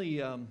finally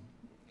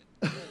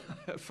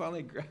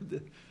grabbed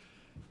it.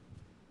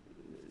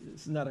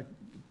 This is not a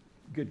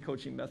good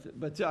coaching method,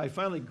 but I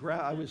finally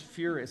grabbed. I was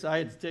furious. I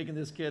had taken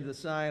this kid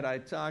aside. I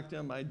talked to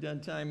him. I'd done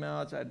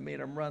timeouts. I'd made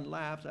him run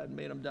laps. I'd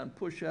made him done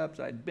push-ups.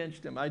 I'd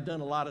benched him. I'd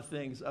done a lot of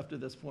things up to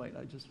this point.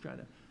 I'm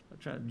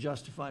trying to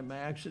justify my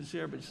actions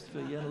here, but just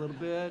fill you in a little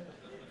bit.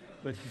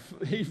 But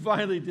he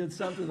finally did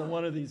something to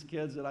one of these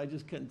kids that I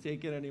just couldn't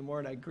take it anymore,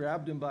 and I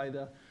grabbed him by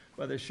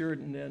by the shirt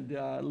and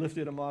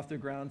lifted them off the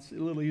ground. It's a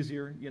little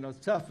easier. You know,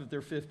 it's tough if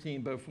they're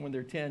 15, but when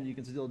they're 10, you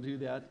can still do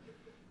that.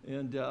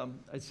 And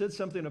I said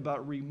something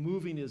about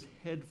removing his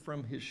head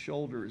from his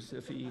shoulders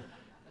if he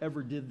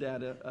ever did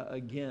that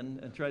again,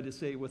 and tried to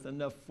say it with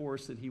enough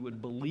force that he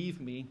would believe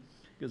me,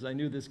 because I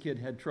knew this kid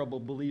had trouble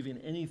believing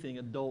anything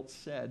adults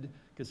said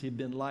because he'd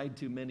been lied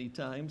to many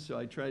times. So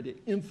I tried to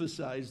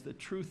emphasize the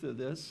truth of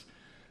this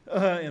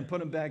and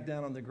put him back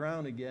down on the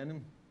ground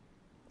again,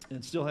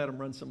 and still had him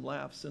run some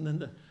laps. And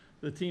then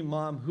the team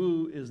mom,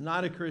 who is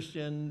not a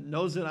Christian,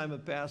 knows that I'm a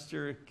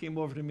pastor, came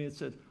over to me and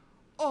said,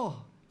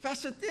 "Oh,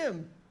 Pastor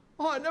Tim,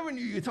 oh, I never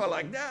knew you talk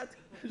like that."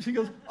 She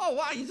goes, "Oh,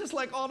 wow, you're just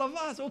like all of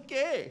us,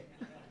 okay."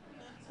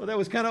 Well, that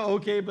was kind of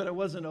okay, but it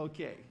wasn't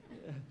okay.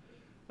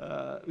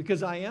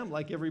 Because I am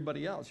like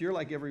everybody else. You're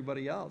like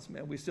everybody else,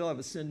 man. We still have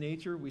a sin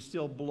nature. We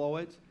still blow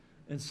it.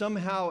 And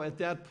somehow at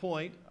that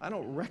point, I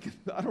don't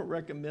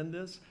recommend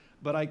this,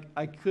 but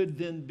I could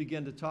then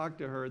begin to talk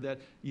to her that,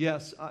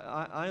 yes,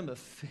 I'm a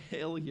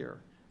failure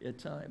at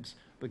times,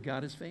 but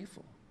God is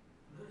faithful.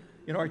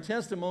 You know, our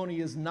testimony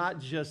is not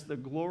just the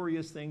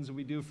glorious things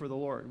we do for the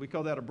Lord. We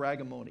call that a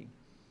bragamony.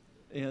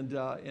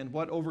 And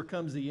what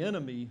overcomes the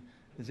enemy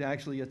is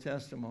actually a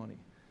testimony.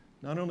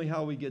 Not only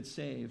how we get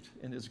saved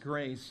in His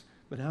grace,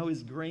 but how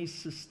His grace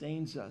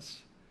sustains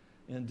us.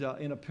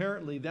 And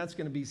apparently that's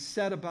going to be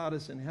said about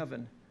us in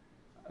heaven.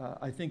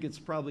 I think it's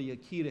probably a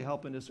key to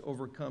helping us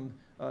overcome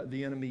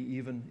the enemy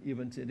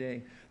even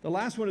today. The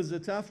last one is a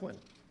tough one,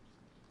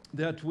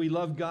 that we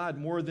love God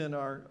more than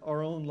our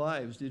own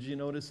lives. Did you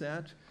notice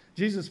that?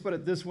 Jesus put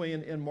it this way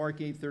in Mark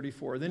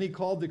 8:34. Then He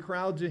called the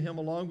crowd to Him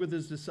along with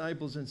His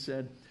disciples and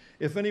said,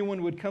 "If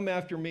anyone would come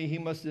after me, he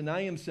must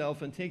deny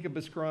himself and take up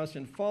his cross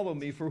and follow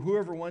me. For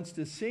whoever wants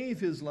to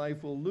save his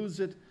life will lose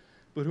it,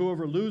 but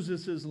whoever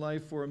loses his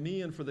life for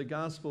me and for the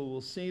gospel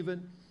will save it.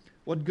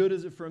 What good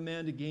is it for a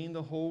man to gain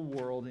the whole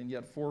world and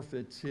yet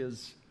forfeit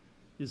his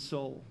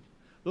soul?"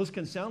 Those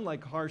can sound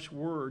like harsh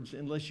words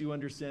unless you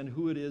understand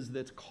who it is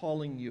that's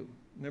calling you.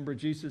 Remember,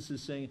 Jesus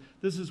is saying,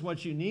 this is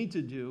what you need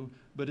to do,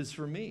 but it's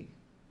for me.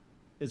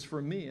 It's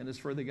for me, and it's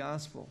for the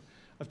gospel.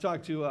 I've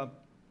talked to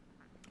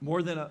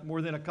more than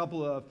a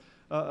couple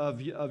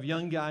of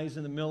young guys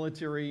in the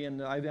military,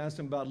 and I've asked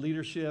them about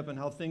leadership and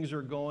how things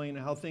are going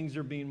and how things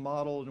are being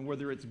modeled and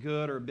whether it's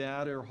good or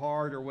bad or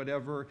hard or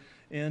whatever.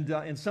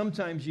 And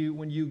sometimes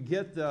when you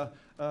get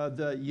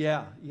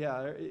yeah,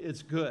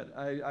 it's good.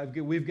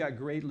 We've got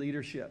great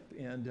leadership,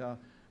 and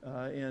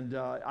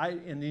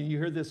then you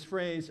hear this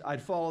phrase,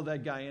 "I'd follow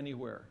that guy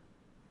anywhere."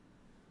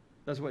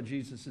 That's what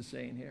Jesus is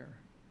saying here.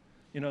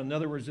 You know, in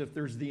other words, if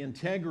there's the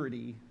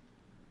integrity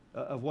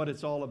of what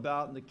it's all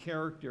about and the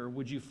character,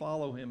 would you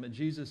follow him? And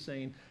Jesus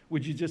saying,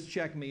 would you just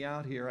check me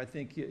out here? I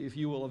think if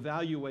you will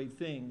evaluate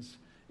things,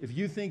 if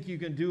you think you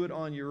can do it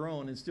on your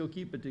own and still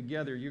keep it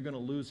together, you're going to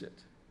lose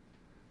it.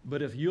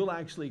 But if you'll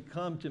actually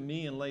come to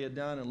me and lay it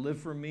down and live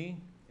for me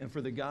and for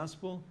the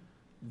gospel,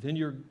 then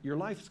your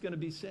life's going to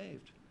be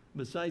saved.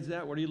 Besides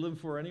that, what are you living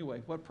for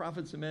anyway? What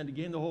profits a man to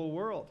gain the whole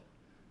world,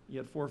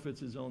 yet forfeits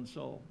his own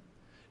soul?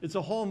 It's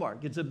a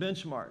hallmark. It's a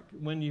benchmark.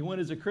 When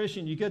as a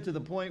Christian, you get to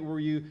the point where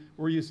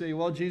you say,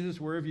 well,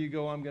 Jesus, wherever you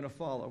go, I'm going to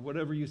follow.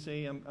 Whatever you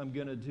say, I'm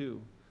going to do.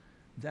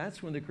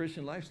 That's when the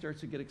Christian life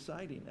starts to get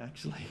exciting,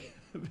 actually,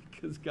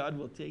 because God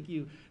will take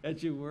you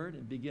at your word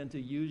and begin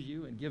to use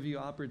you and give you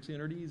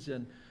opportunities,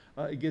 and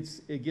it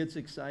gets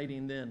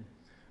exciting then.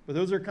 But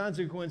those are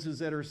consequences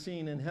that are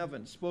seen in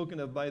heaven, spoken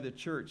of by the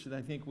church, and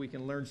I think we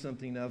can learn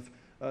something of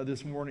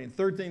this morning.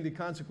 Third thing, the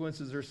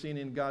consequences are seen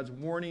in God's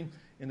warning,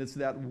 and it's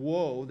that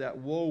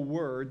woe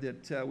word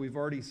that we've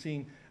already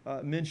seen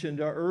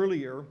mentioned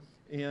earlier.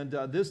 And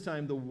this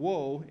time the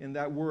woe in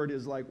that word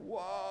is like,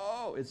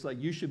 whoa, it's like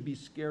you should be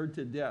scared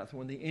to death.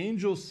 When the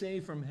angels say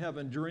from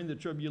heaven during the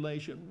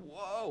tribulation,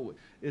 whoa,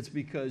 it's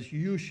because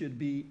you should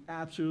be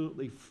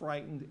absolutely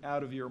frightened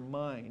out of your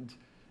mind.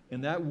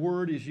 And that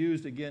word is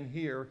used again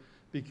here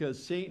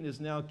because Satan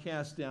is now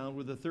cast down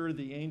with a third of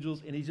the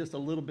angels, and he's just a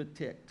little bit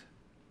ticked.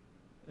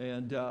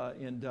 And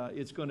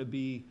it's going to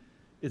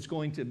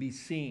be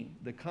seen.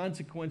 The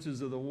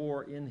consequences of the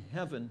war in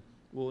heaven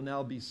will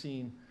now be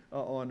seen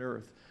on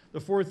earth. The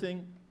fourth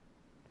thing,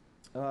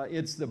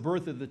 it's the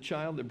birth of the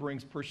child that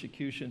brings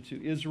persecution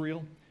to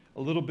Israel.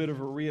 A little bit of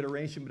a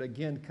reiteration, but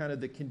again, kind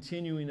of the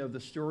continuing of the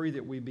story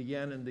that we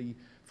began in the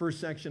first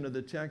section of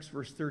the text,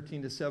 verse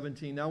 13 to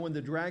 17. Now when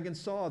the dragon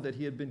saw that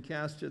he had been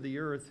cast to the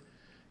earth,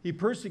 he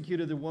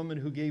persecuted the woman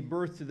who gave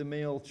birth to the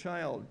male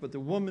child. But the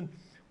woman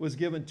was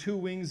given 2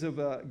 wings of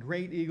a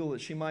great eagle,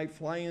 that she might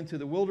fly into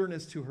the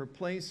wilderness to her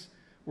place,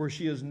 where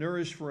she is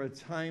nourished for a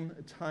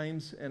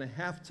times and a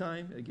half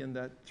time, again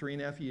that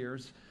 3.5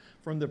 years,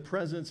 from the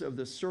presence of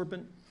the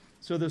serpent.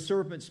 So the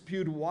serpent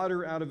spewed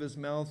water out of his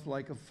mouth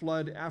like a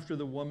flood after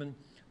the woman,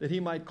 that he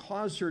might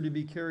cause her to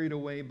be carried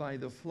away by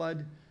the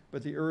flood.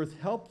 But the earth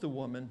helped the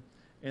woman,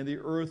 and the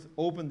earth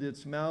opened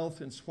its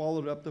mouth and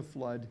swallowed up the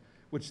flood,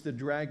 which the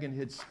dragon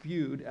had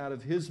spewed out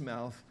of his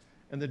mouth.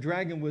 And the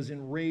dragon was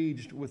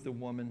enraged with the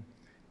woman,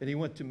 and he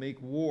went to make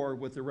war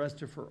with the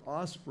rest of her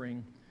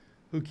offspring,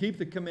 who keep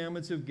the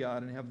commandments of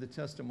God and have the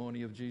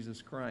testimony of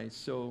Jesus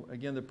Christ. So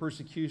again, the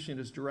persecution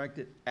is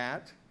directed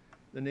at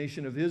the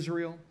nation of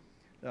Israel.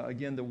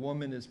 Again, the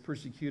woman is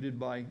persecuted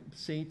by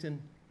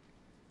Satan.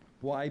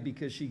 Why?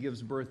 Because she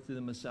gives birth to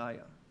the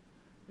Messiah.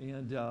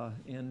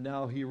 And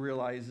now he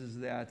realizes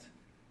that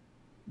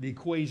the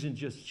equation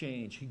just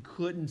changed. He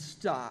couldn't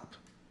stop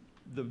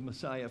the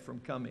Messiah from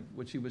coming,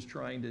 which he was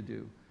trying to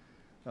do.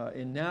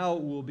 And now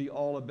it will be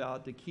all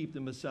about to keep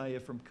the Messiah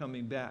from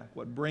coming back.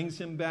 What brings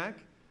him back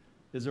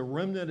is a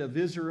remnant of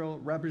Israel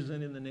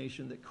representing the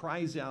nation that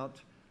cries out,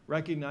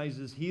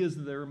 recognizes he is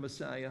their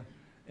Messiah.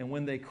 And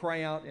when they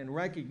cry out and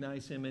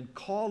recognize him and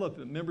call up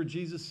him, remember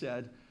Jesus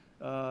said,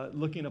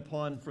 looking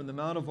upon from the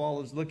Mount of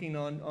Olives, looking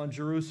on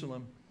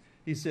Jerusalem,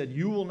 he said,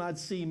 you will not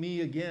see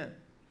me again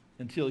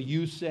until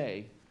you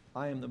say,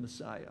 I am the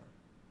Messiah.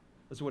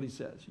 That's what he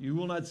says. You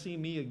will not see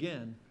me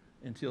again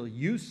until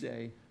you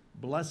say,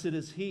 blessed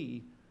is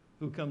he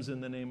who comes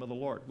in the name of the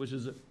Lord, which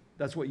is,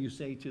 that's what you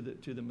say to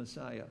the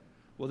Messiah.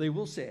 Well, they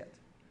will say it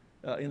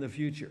in the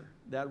future,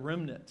 that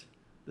remnant,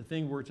 the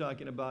thing we're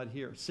talking about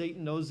here.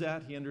 Satan knows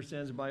that. He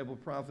understands Bible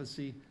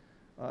prophecy,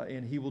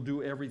 and he will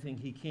do everything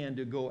he can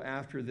to go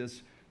after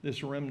this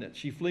remnant.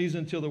 She flees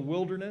into the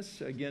wilderness,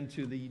 again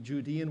to the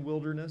Judean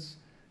wilderness.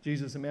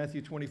 Jesus in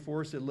Matthew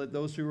 24 said, let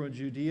those who are in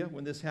Judea,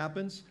 when this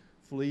happens,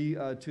 flee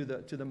to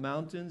the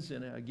mountains.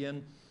 And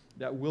again,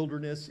 that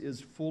wilderness is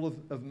full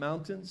of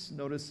mountains.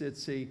 Notice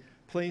it's a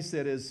place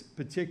that is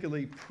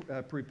particularly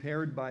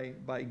prepared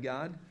by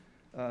God.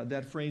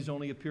 That phrase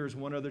only appears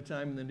one other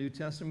time in the New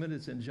Testament.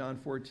 It's in John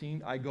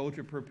 14. I go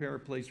to prepare a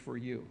place for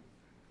you.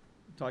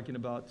 Talking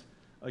about,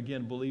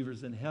 again,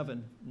 believers in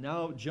heaven.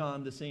 Now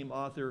John, the same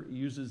author,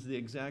 uses the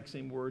exact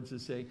same words to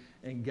say,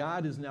 and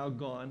God is now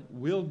gone,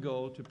 will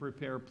go to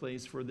prepare a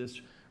place for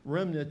this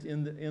remnant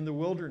in the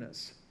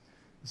wilderness.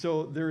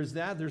 So there is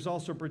that. There's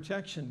also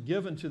protection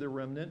given to the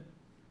remnant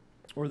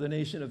or the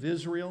nation of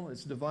Israel.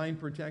 It's divine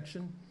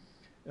protection.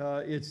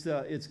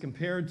 It's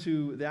compared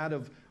to that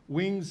of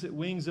wings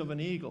of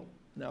an eagle.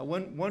 Now,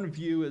 one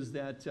view is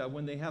that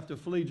when they have to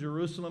flee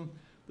Jerusalem,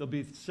 there'll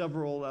be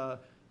several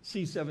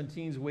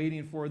C-17s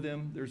waiting for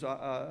them. There's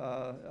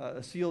a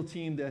SEAL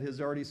team that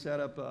has already set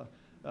up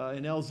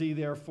an LZ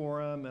there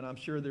for them, and I'm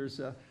sure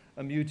there's a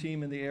MU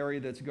team in the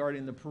area that's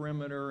guarding the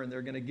perimeter, and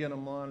they're going to get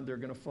them on. They're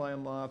going to fly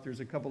them off. There's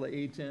a couple of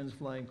A-10s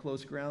flying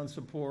close ground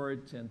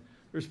support, and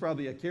there's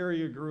probably a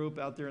carrier group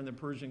out there in the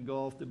Persian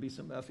Gulf. There'll be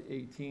some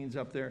F-18s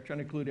up there, trying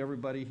to include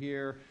everybody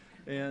here.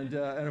 And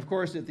of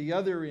course, at the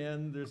other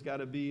end, there's got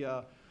to be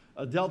a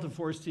Delta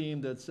Force team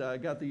that's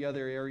got the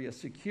other area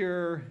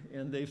secure,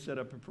 and they've set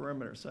up a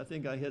perimeter. So I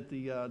think I hit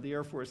the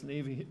Air Force,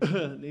 Navy,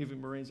 Navy,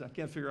 Marines. I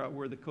can't figure out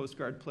where the Coast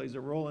Guard plays a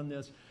role in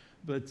this,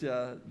 but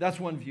that's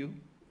one view.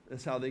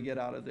 That's how they get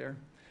out of there.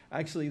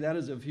 Actually, that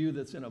is a view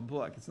that's in a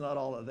book. It's not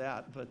all of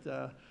that,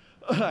 but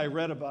I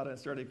read about it and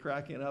started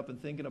cracking up and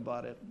thinking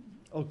about it.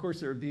 Of course,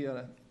 there would be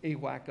an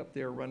AWAC up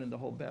there running the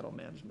whole battle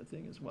management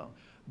thing as well.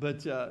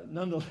 But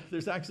nonetheless,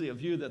 there's actually a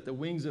view that the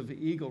wings of the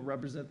eagle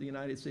represent the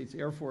United States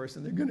Air Force,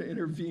 and they're going to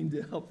intervene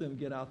to help them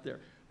get out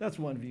there. That's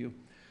one view.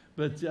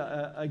 But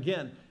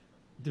again,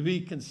 to be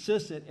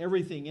consistent,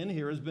 everything in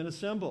here has been a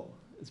symbol.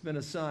 It's been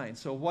a sign.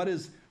 So what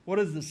is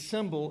the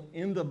symbol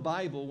in the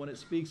Bible when it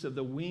speaks of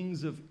the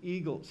wings of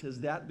eagles? Has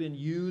that been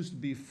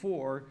used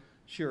before?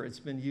 Sure, it's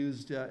been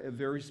used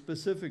very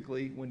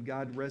specifically when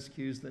God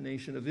rescues the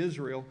nation of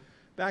Israel.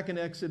 Back in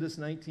Exodus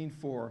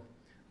 19:4,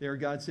 there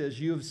God says,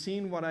 you have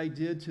seen what I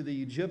did to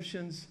the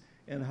Egyptians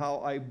and how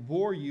I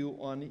bore you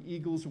on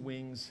eagle's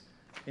wings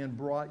and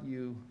brought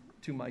you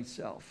to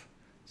myself.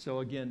 So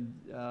again,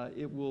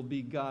 it will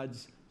be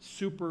God's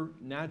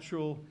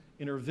supernatural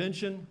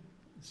intervention.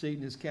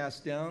 Satan is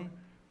cast down.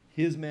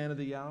 His man of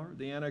the hour,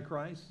 the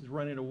Antichrist, is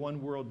running a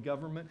one-world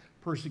government.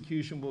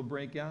 Persecution will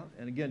break out.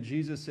 And again,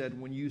 Jesus said,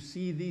 when you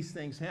see these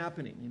things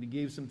happening, and he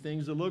gave some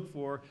things to look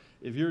for.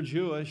 If you're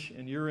Jewish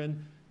and you're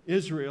in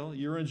Israel,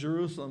 you're in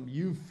Jerusalem,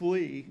 you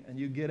flee and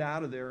you get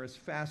out of there as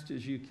fast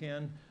as you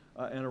can,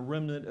 and a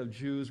remnant of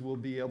Jews will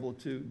be able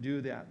to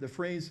do that. The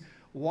phrase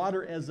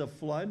water as a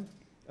flood,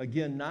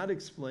 again, not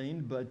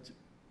explained, but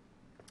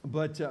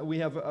we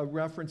have a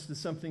reference to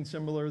something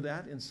similar to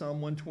that in Psalm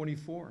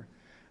 124.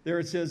 There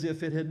it says,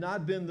 if it had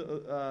not been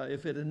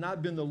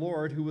the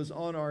Lord who was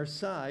on our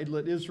side,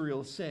 let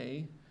Israel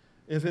say,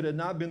 if it had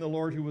not been the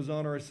Lord who was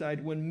on our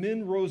side, when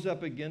men rose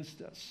up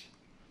against us,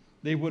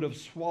 they would have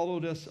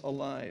swallowed us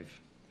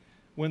alive.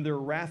 When their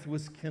wrath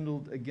was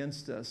kindled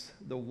against us,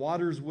 the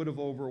waters would have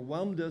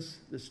overwhelmed us,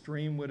 the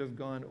stream would have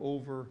gone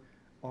over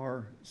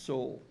our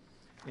soul.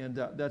 And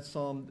that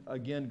psalm,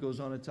 again, goes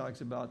on and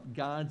talks about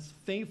God's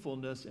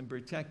faithfulness in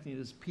protecting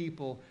his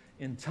people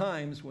in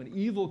times when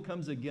evil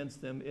comes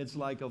against them. It's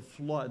like a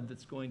flood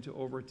that's going to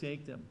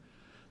overtake them.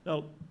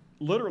 Now,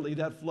 literally,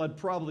 that flood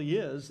probably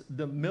is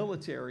the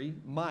military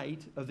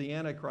might of the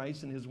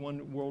Antichrist and his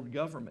one world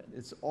government.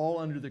 It's all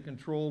under the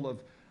control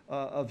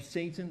of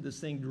Satan. This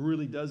thing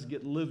really does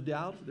get lived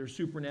out. There's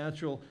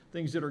supernatural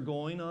things that are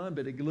going on,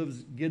 but it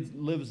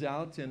lives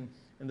out in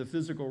the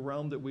physical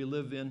realm that we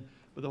live in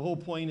But the whole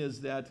point is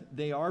that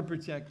they are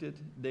protected.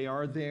 They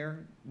are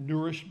there,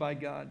 nourished by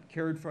God,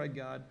 cared for by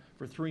God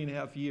for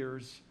 3.5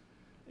 years.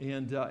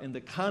 And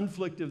the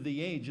conflict of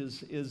the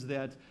ages is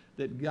that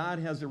God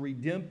has a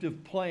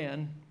redemptive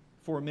plan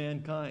for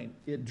mankind.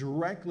 It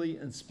directly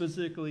and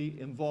specifically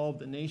involved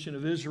the nation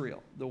of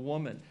Israel, the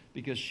woman,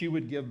 because she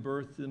would give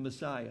birth to the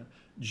Messiah,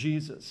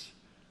 Jesus.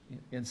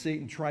 And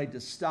Satan tried to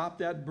stop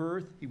that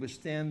birth. He was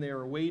standing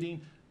there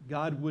waiting.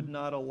 God would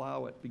not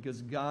allow it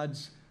because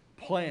God's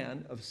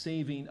plan of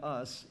saving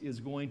us is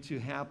going to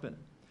happen.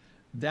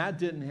 That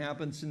didn't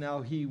happen, so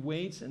now he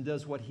waits and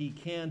does what he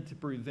can to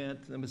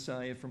prevent the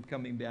Messiah from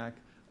coming back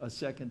a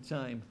second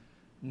time.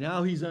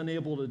 Now he's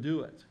unable to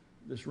do it.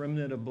 This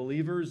remnant of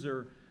believers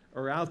are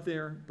out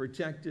there,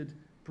 protected,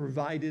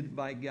 provided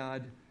by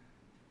God.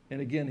 And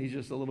again, he's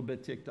just a little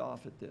bit ticked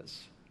off at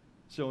this.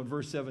 So in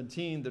verse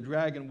 17, the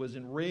dragon was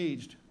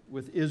enraged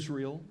with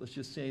Israel, let's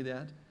just say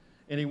that,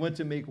 and he went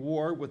to make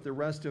war with the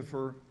rest of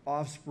her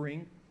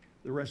offspring,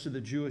 the rest of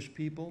the Jewish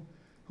people,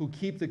 who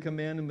keep the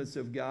commandments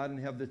of God and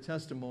have the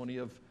testimony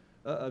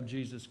of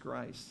Jesus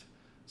Christ.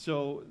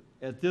 So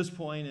at this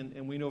point,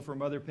 and we know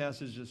from other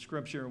passages of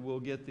Scripture, and we'll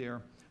get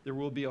there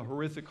will be a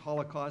horrific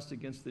Holocaust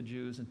against the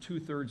Jews, and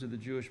 2/3 of the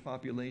Jewish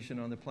population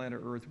on the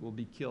planet Earth will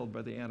be killed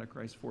by the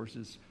Antichrist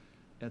forces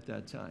at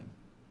that time.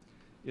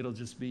 It'll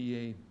just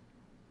be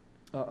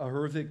a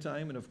horrific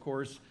time, and of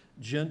course,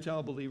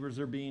 Gentile believers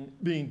are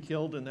being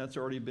killed, and that's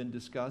already been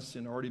discussed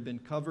and already been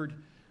covered.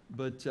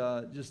 But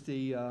just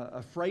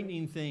a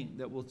frightening thing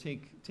that will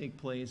take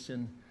place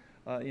in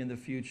the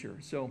future.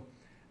 So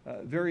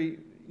very,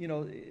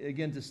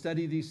 again, to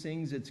study these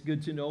things, it's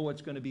good to know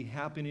what's going to be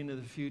happening in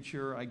the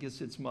future. I guess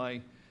it's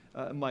my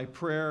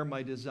prayer,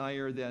 my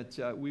desire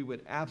that we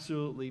would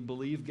absolutely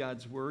believe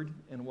God's word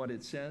and what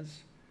it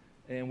says.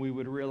 And we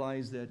would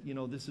realize that,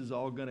 this is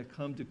all going to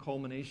come to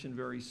culmination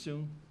very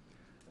soon.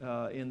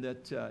 And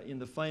that in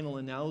the final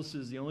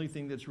analysis, the only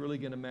thing that's really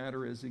going to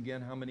matter is, again,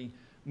 how many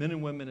men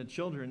and women and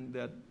children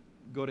that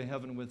go to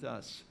heaven with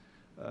us.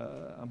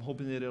 I'm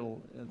hoping that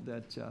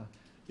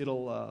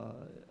it'll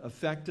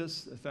affect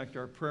us, affect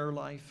our prayer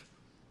life,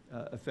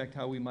 affect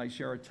how we might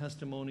share our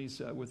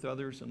testimonies with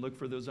others and look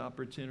for those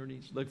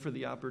opportunities, look for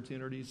the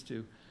opportunities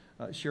to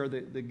share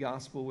the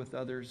gospel with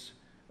others.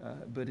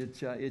 But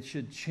it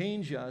should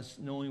change us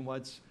knowing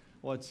what's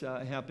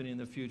happening in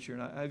the future.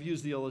 And I've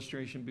used the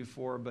illustration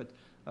before, but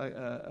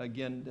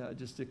again,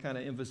 just to kind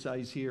of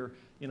emphasize here,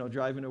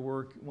 driving to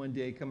work one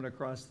day, coming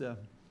across the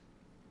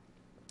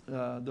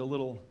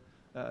little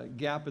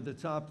gap at the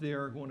top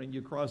there, when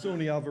you cross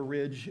Onealva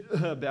Ridge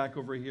back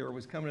over here. I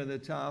was coming to the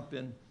top,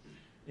 and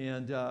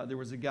there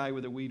was a guy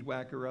with a weed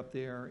whacker up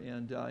there,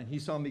 and he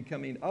saw me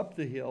coming up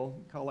the hill.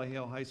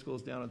 Olelo High School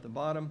is down at the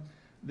bottom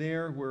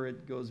there, where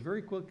it goes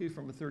very quickly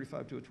from a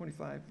 35 to a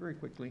 25, very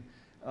quickly.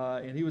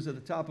 And he was at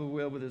the top of the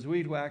wheel with his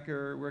weed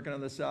whacker, working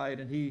on the side,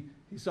 and he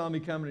saw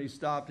me coming, and he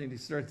stopped, and he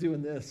started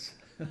doing this.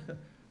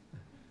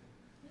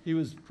 He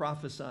was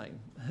prophesying.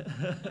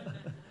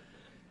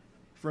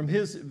 From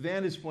his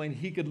vantage point,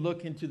 he could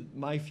look into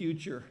my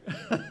future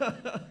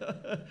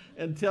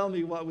and tell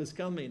me what was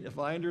coming if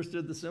I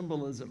understood the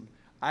symbolism.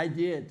 I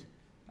did.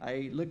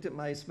 I looked at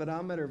my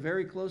speedometer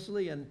very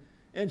closely,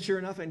 and sure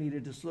enough, I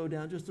needed to slow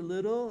down just a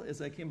little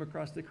as I came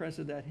across the crest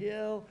of that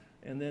hill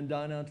and then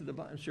down onto the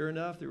bottom. Sure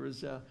enough, there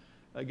was a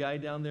guy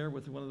down there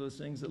with one of those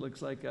things that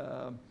looks like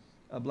a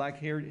black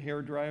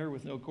hair dryer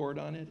with no cord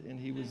on it, and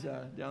he was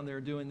down there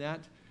doing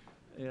that.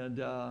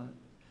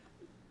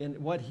 And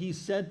what he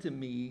said to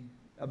me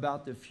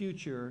about the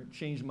future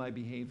changed my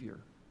behavior.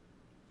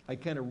 I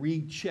kind of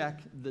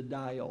rechecked the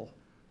dial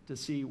to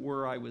see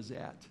where I was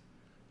at.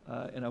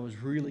 And I was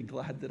really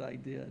glad that I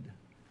did,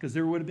 because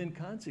there would have been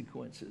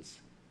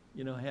consequences,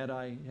 had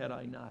I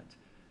not.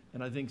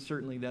 And I think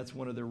certainly that's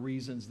one of the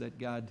reasons that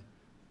God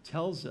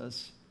tells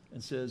us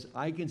and says,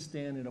 I can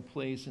stand in a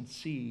place and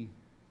see,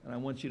 and I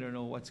want you to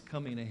know what's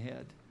coming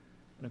ahead.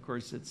 And of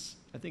course,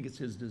 I think it's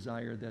his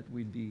desire that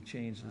we'd be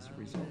changed as a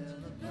result.